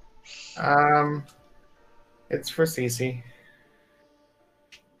It's for Cece.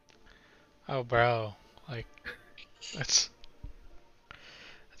 Oh, bro. Like, it's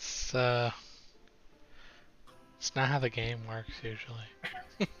not how the game works usually.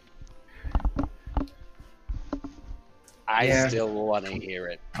 I Yeah. still want to hear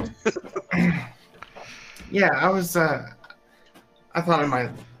it. Yeah, I was I thought I might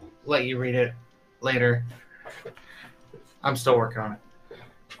let you read it later. I'm still working on it.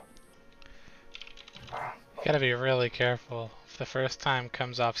 Gotta be really careful. If the first time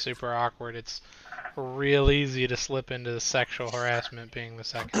comes off super awkward, it's real easy to slip into the sexual harassment being the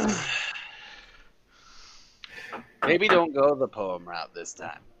second time. Maybe don't go the poem route this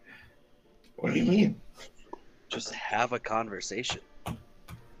time. What do you mean? Just have a conversation.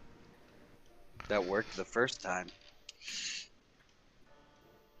 That worked the first time.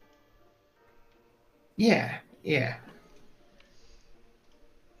 Yeah.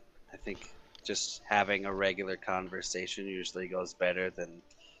 I think just having a regular conversation usually goes better than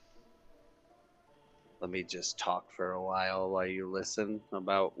let me just talk for a while you listen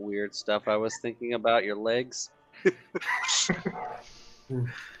about weird stuff I was thinking about your legs.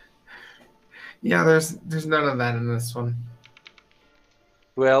 Yeah, there's none of that in this one.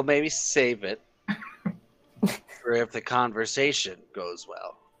 Well, maybe save it for if the conversation goes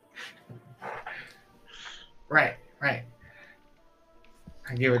well. Right. I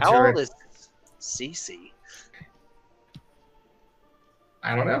give it to How her. old is Cece?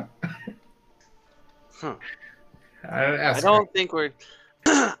 I don't know. Huh. I I don't think we're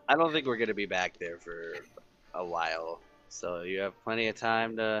gonna be back there for a while. So you have plenty of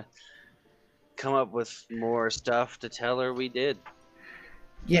time to come up with more stuff to tell her we did.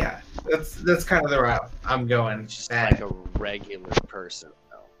 Yeah, that's kind of the route I'm going. Just like a regular person,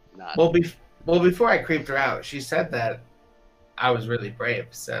 though. Not Well, before I creeped her out, she said that I was really brave.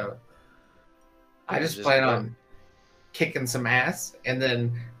 So I just plan on kicking some ass and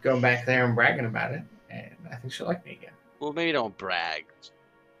then going back there and bragging about it. And I think she'll like me again. well, maybe don't brag.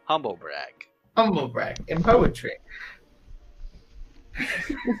 Humble brag. Humble brag in poetry.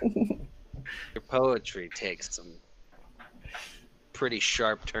 Your poetry takes some pretty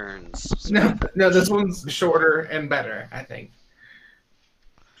sharp turns. No, this one's shorter and better, I think.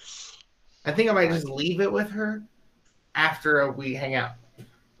 I think I might just leave it with her after we hang out.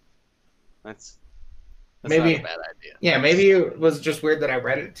 That's Maybe- not a bad idea. Yeah, maybe it was just weird that I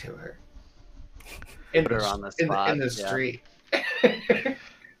read it to her. Put her on the spot. In the yeah. street.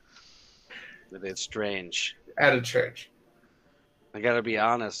 It's strange. At a church. I gotta be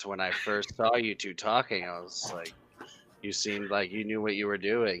honest, when I first saw you two talking, I was like, You seemed like you knew what you were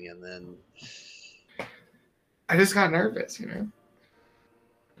doing, and then I just got nervous, you know.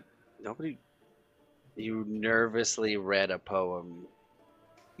 nobody. You nervously read a poem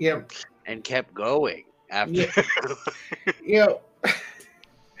Yep. and kept going after. Yeah. Yep.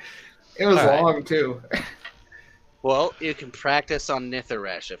 It was All right. long too. Well, you can practice on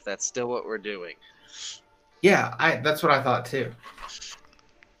Nitharash if that's still what we're doing. Yeah, that's what I thought too.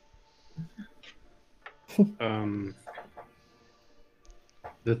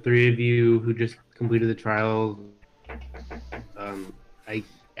 The three of you who just completed the trial, I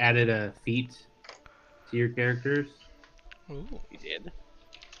added a feat to your characters. Ooh. You did You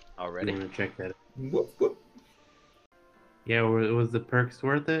already. want to check that out? Whoop, whoop. Yeah, was the perks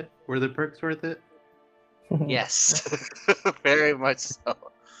worth it? Were the perks worth it? Yes, very much so.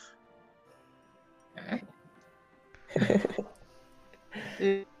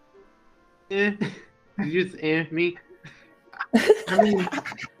 You just me. I mean,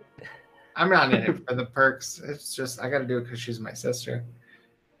 I'm not in it for the perks. It's just I got to do it because she's my sister,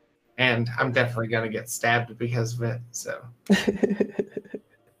 and I'm definitely gonna get stabbed because of it. So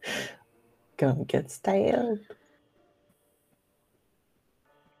Gonna get stabbed.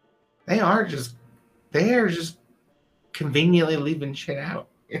 they are just conveniently leaving shit out.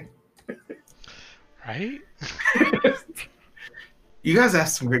 Right? You guys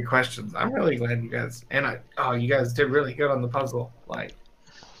asked some good questions. I'm really glad you guys you guys did really good on the puzzle. Like,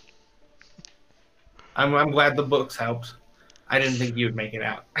 I'm glad the books helped. I didn't think you would make it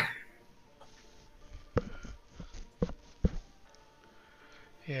out.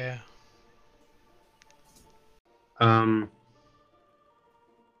 Yeah.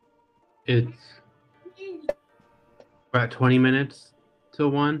 It's about 20 minutes till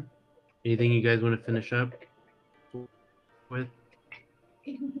 1. Anything you guys want to finish up with?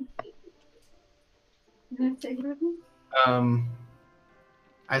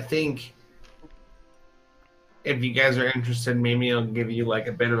 I think if you guys are interested, maybe I'll give you like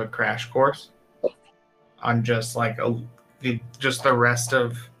a bit of a crash course on just like just the rest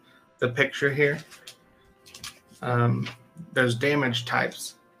of the picture here. There's damage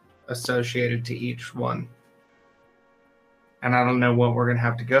types associated to each one. And I don't know what we're going to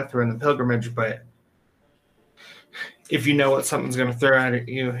have to go through in the pilgrimage, but if you know what something's going to throw at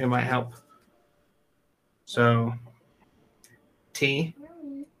you, it might help. So, T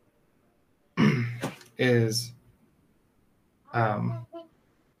is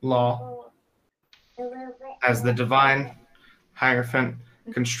law as the divine, hierophant,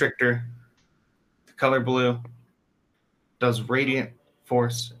 constrictor, the color blue, does radiant,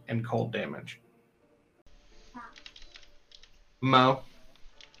 force, and cold damage. Mo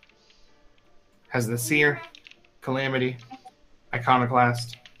has the seer, calamity,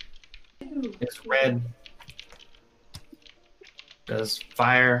 iconoclast, is red, does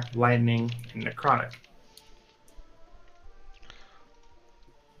fire, lightning, and necrotic.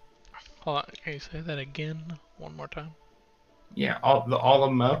 Hold on. Can you say that again one more time? Yeah, all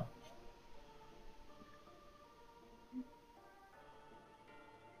of Mo.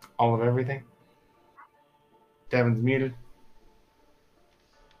 All of everything. Devin's muted.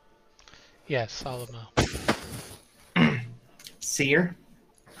 Yes, all of Mo. Seer,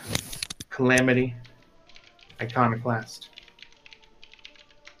 calamity, iconoclast.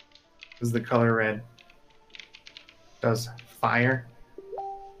 Is the color red. Does fire,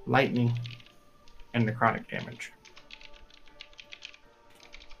 lightning, and necrotic damage.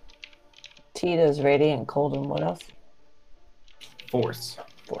 T does radiant, cold, and what else? Force.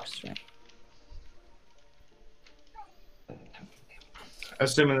 Force, right?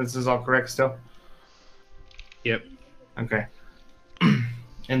 Assuming this is all correct still. Yep. Okay.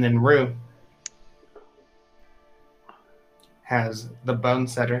 And then Rue has the Bone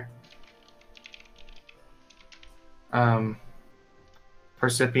Setter,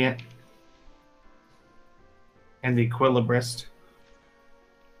 Percipient, and the Equilibrist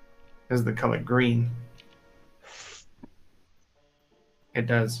is the color green. It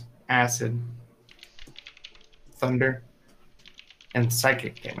does acid, thunder, and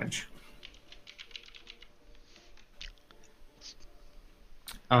psychic damage.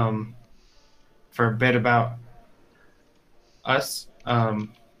 For a bit about us, I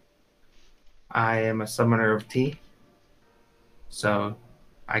am a summoner of T, so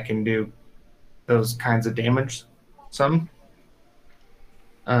I can do those kinds of damage. Some.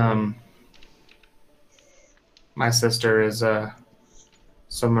 My sister is a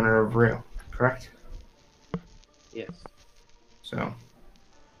summoner of Rue, correct? Yes. So,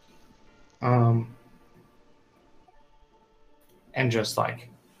 and just like,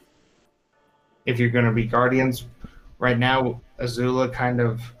 if you're going to be guardians, right now, Azula kind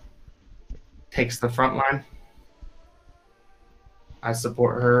of takes the front line. I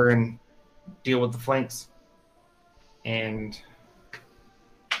support her and deal with the flanks. And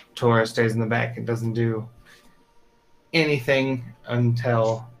Tora stays in the back and doesn't do anything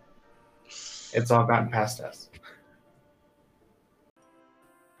until it's all gotten past us.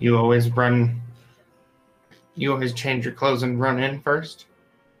 You always change your clothes and run in first?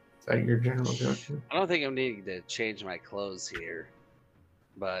 Is that your general go-to? I don't think I'm needing to change my clothes here,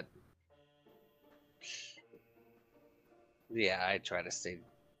 but yeah, I try to stay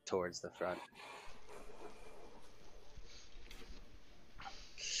towards the front.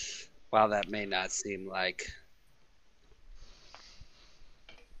 While that may not seem like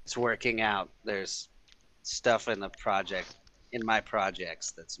it's working out, there's stuff in my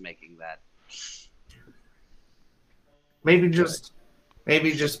projects that's making that. Maybe just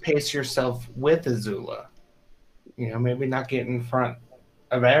pace yourself with Azula. Maybe not get in front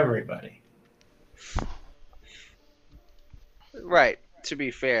of everybody. Right. To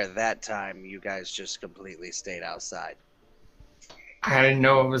be fair, that time you guys just completely stayed outside. I didn't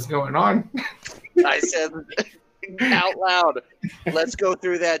know what was going on. I said out loud, let's go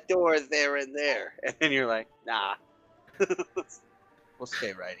through that door there and there. And then you're like, nah. We'll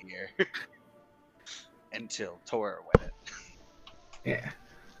stay right here. Until Tora win it. Yeah.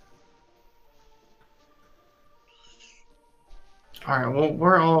 All right. Well,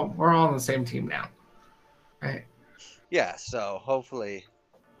 we're all on the same team now, right? Yeah. So hopefully,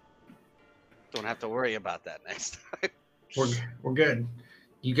 don't have to worry about that next time. We're good.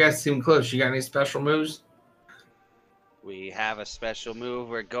 You guys seem close. You got any special moves? We have a special move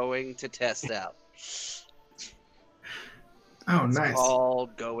we're going to test out. Oh, It's nice.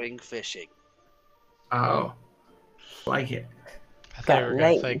 called going fishing. Oh, like it. I thought you were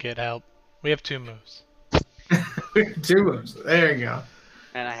going to say get help. We have 2 moves. 2 moves. There you go.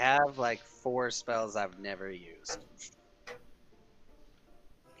 And I have like 4 spells I've never used.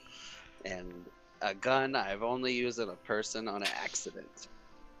 And a gun I've only used on a person on an accident.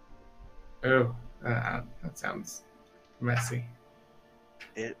 Oh, that sounds messy.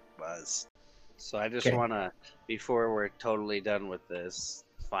 It was. So I just want to, before we're totally done with this,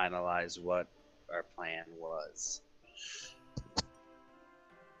 finalize what our plan was.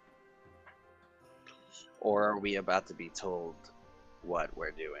 Or are we about to be told what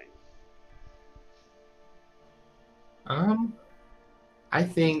we're doing? I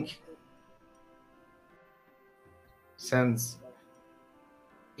think since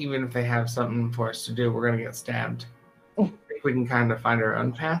even if they have something for us to do, we're gonna get stabbed. I think we can kind of find our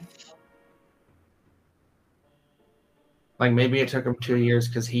own path. Like maybe it took him 2 years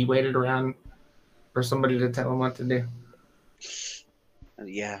because he waited around for somebody to tell him what to do.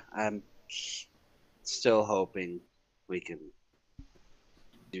 Yeah, I'm still hoping we can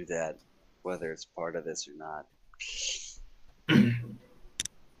do that, whether it's part of this or not.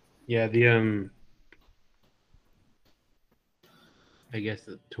 Yeah, I guess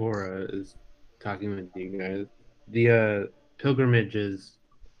that Tora is talking with you guys. The pilgrimage it's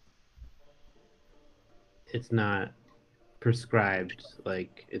not prescribed,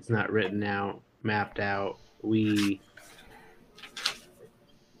 like it's not written out, mapped out. We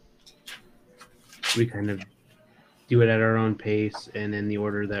kind of do it at our own pace and in the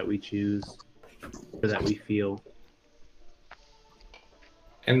order that we choose or that we feel.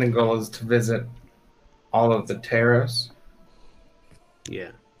 And the goal is to visit all of the Terras.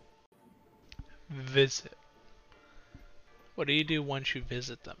 Yeah. Visit. What do you do once you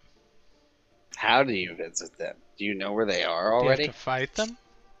visit them? How do you visit them? Do you know where they are Do you already? have to fight them?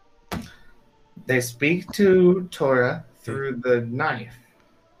 They speak to Tora through the knife.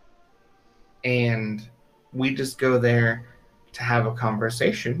 And we just go there to have a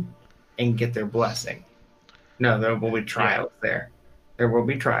conversation and get their blessing. No, there will be trials there. There will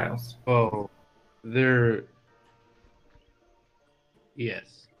be trials. Oh,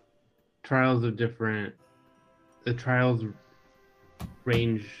 yes. Trials are different. The trials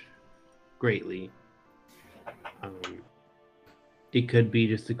range greatly. It could be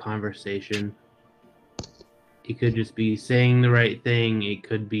just a conversation. It could just be saying the right thing. It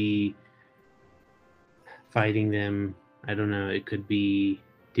could be fighting them. I don't know. It could be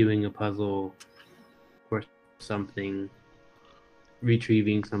doing a puzzle or something,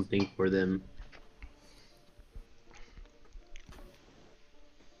 retrieving something for them.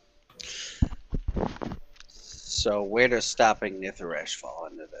 So where does stopping Nithresh fall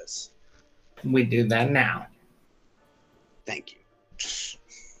into this? We do that now. Thank you.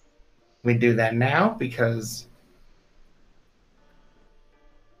 We do that now because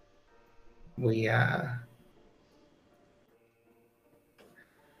we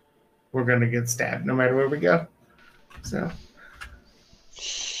we're gonna get stabbed no matter where we go. So.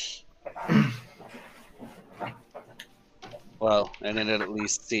 Well, and then it at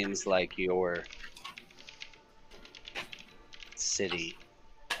least seems like your city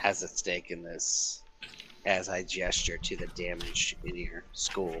has a stake in this, as I gesture to the damage in your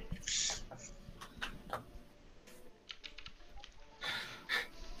school.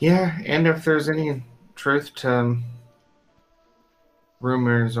 Yeah, and if there's any truth to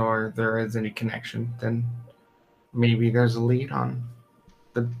rumors or there is any connection, then maybe there's a lead on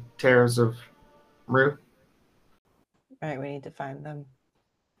the terrors of Rue. Right, we need to find them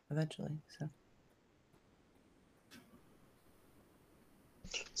eventually.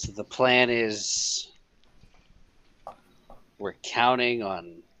 So the plan is we're counting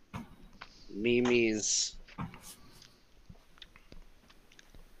on Mimi's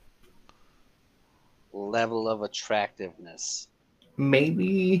level of attractiveness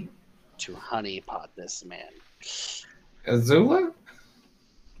Maybe to honeypot this man. Azula?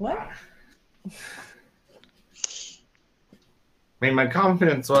 What? I mean, my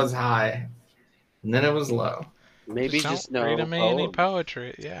confidence was high, and then it was low. Maybe just no read me any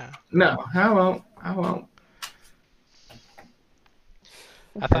poetry. Yeah. No, I won't. I won't.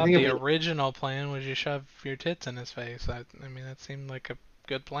 I thought the original plan was you shove your tits in his face. I mean, that seemed like a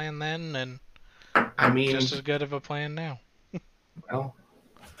good plan then, and I mean, just as good of a plan now. Well,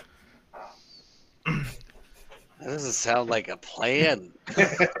 that doesn't sound like a plan.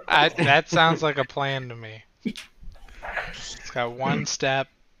 That sounds like a plan to me. It's got one step,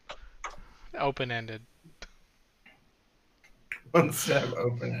 open-ended. one step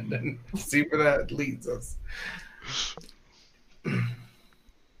open-ended. See where that leads us.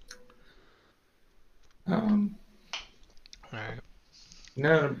 Alright.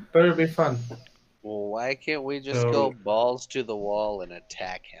 No, it better be fun. Well, why can't we just go balls to the wall and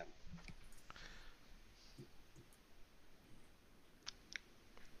attack him?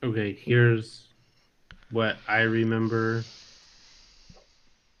 Okay, here's what I remember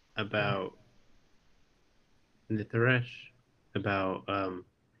about Nithresh. About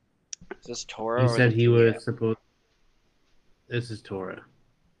Is this Torah? he said he was supposed. This is Torah.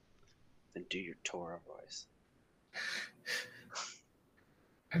 Then do your Torah voice.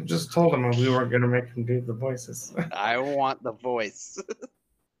 I just told him we weren't going to make him do the voices. I want the voice.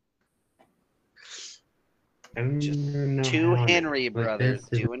 Just two Henry brothers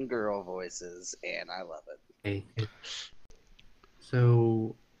doing girl voices, and I love it. Okay.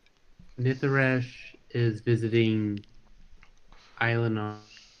 So, Nithresh is visiting Islandar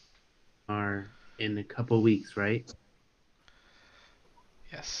in a couple weeks, right?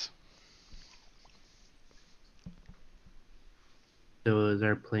 Yes. So is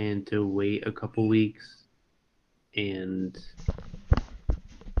our plan to wait a couple weeks and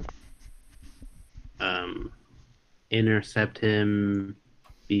intercept him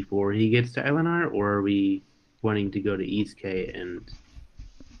before he gets to Islandar, or are we wanting to go to East K and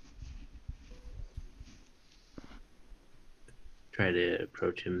try to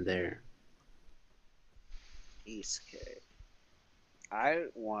approach him there? East K. I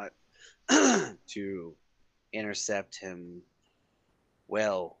want to intercept him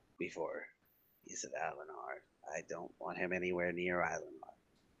well before he's at Islandar. I don't want him anywhere near Islandar.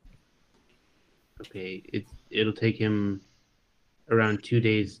 Okay, it'll take him around 2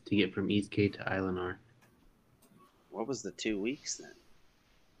 days to get from East K to Islandar. What was the 2 weeks then?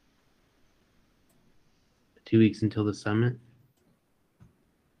 2 weeks until the summit.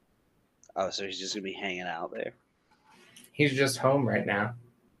 Oh, so he's just gonna be hanging out there. He's just home right now.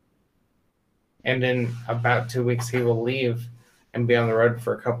 And in about 2 weeks, he will leave and be on the road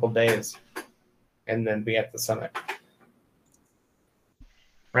for a couple days and then be at the summit.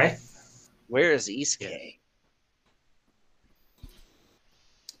 Right? Where is East K?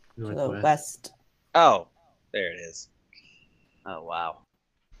 To the west. Oh, there it is. Oh, wow.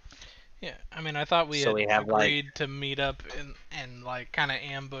 Yeah, I mean, I thought we So had we have, agreed to meet up and like kind of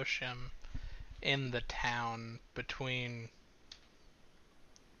ambush him in the town between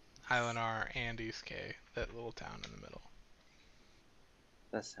Islandar and East K, that little town in the middle.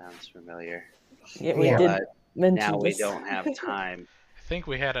 That sounds familiar. Yeah, we did mention now we this. don't have time. I think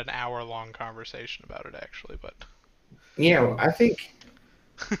we had an hour-long conversation about it, actually, but... Yeah, well, I think...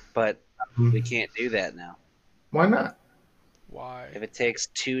 But we can't do that now. Why not? Why? If it takes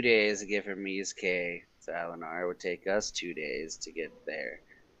 2 days to get from East K to Islandar, it would take us 2 days to get there.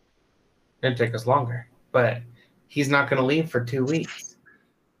 It'd take us longer. But he's not going to leave for 2 weeks.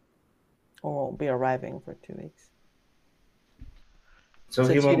 Or won't be arriving for 2 weeks. So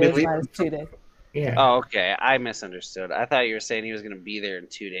So he 2 won't be days leaving. minus 2 days. Yeah. Oh, okay. I misunderstood. I thought you were saying he was going to be there in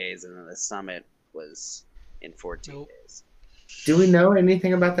 2 days, and then the summit was in 14 Nope. days. Do we know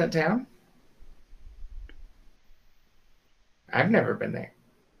anything about that town? I've never been there.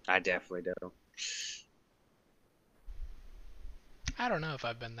 I definitely do. I don't know if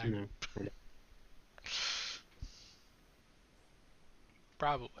I've been there. No.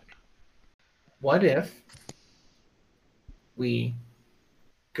 Probably. What if we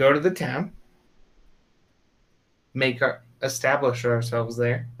go to the town, establish ourselves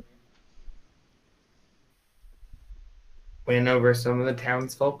there, win over some of the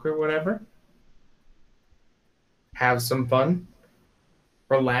townsfolk or whatever, have some fun,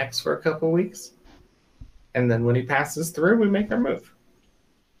 relax for a couple weeks, and then when he passes through, we make our move.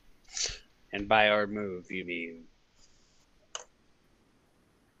 And by our move, you mean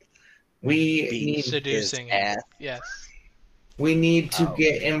We beat need Seducing his him. ass? Yes. we need to Oh.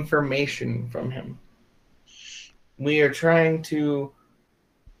 get information from him. We are trying to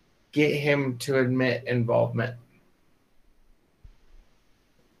get him to admit involvement.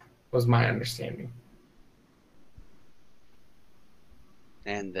 Was my understanding.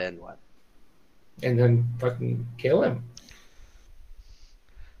 And then what? And then fucking kill him.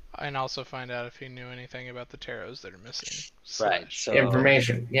 And also find out if he knew anything about the tarots that are missing. Right, Slash- so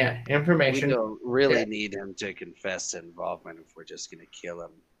Information. Yeah, we information. don't really Yeah. need him to confess to involvement if we're just going to kill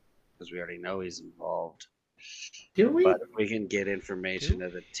him, because we already know he's involved. Do we? But if we can get information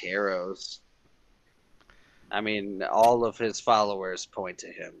of the tarots, I mean, all of his followers point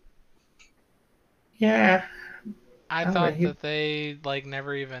to him. Yeah. I Oh, thought he- that they like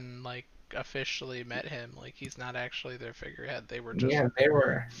never even like officially met him. Like he's not actually their figurehead. They were just Yeah, they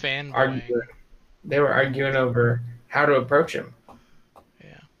were fanboying. arguing. They were arguing over how to approach him.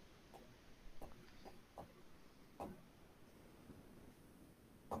 Yeah.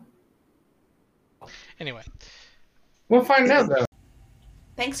 Anyway, We'll find out though.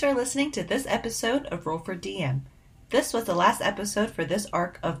 Thanks for listening to this episode of Roll for DM. This was the last episode for this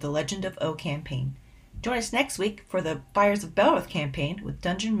arc of the Legend of O campaign. Join us next week for the Fires of Belroth campaign with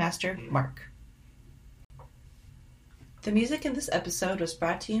Dungeon Master Mark. The music in this episode was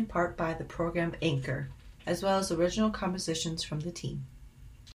brought to you in part by the program Anchor, as well as original compositions from the team.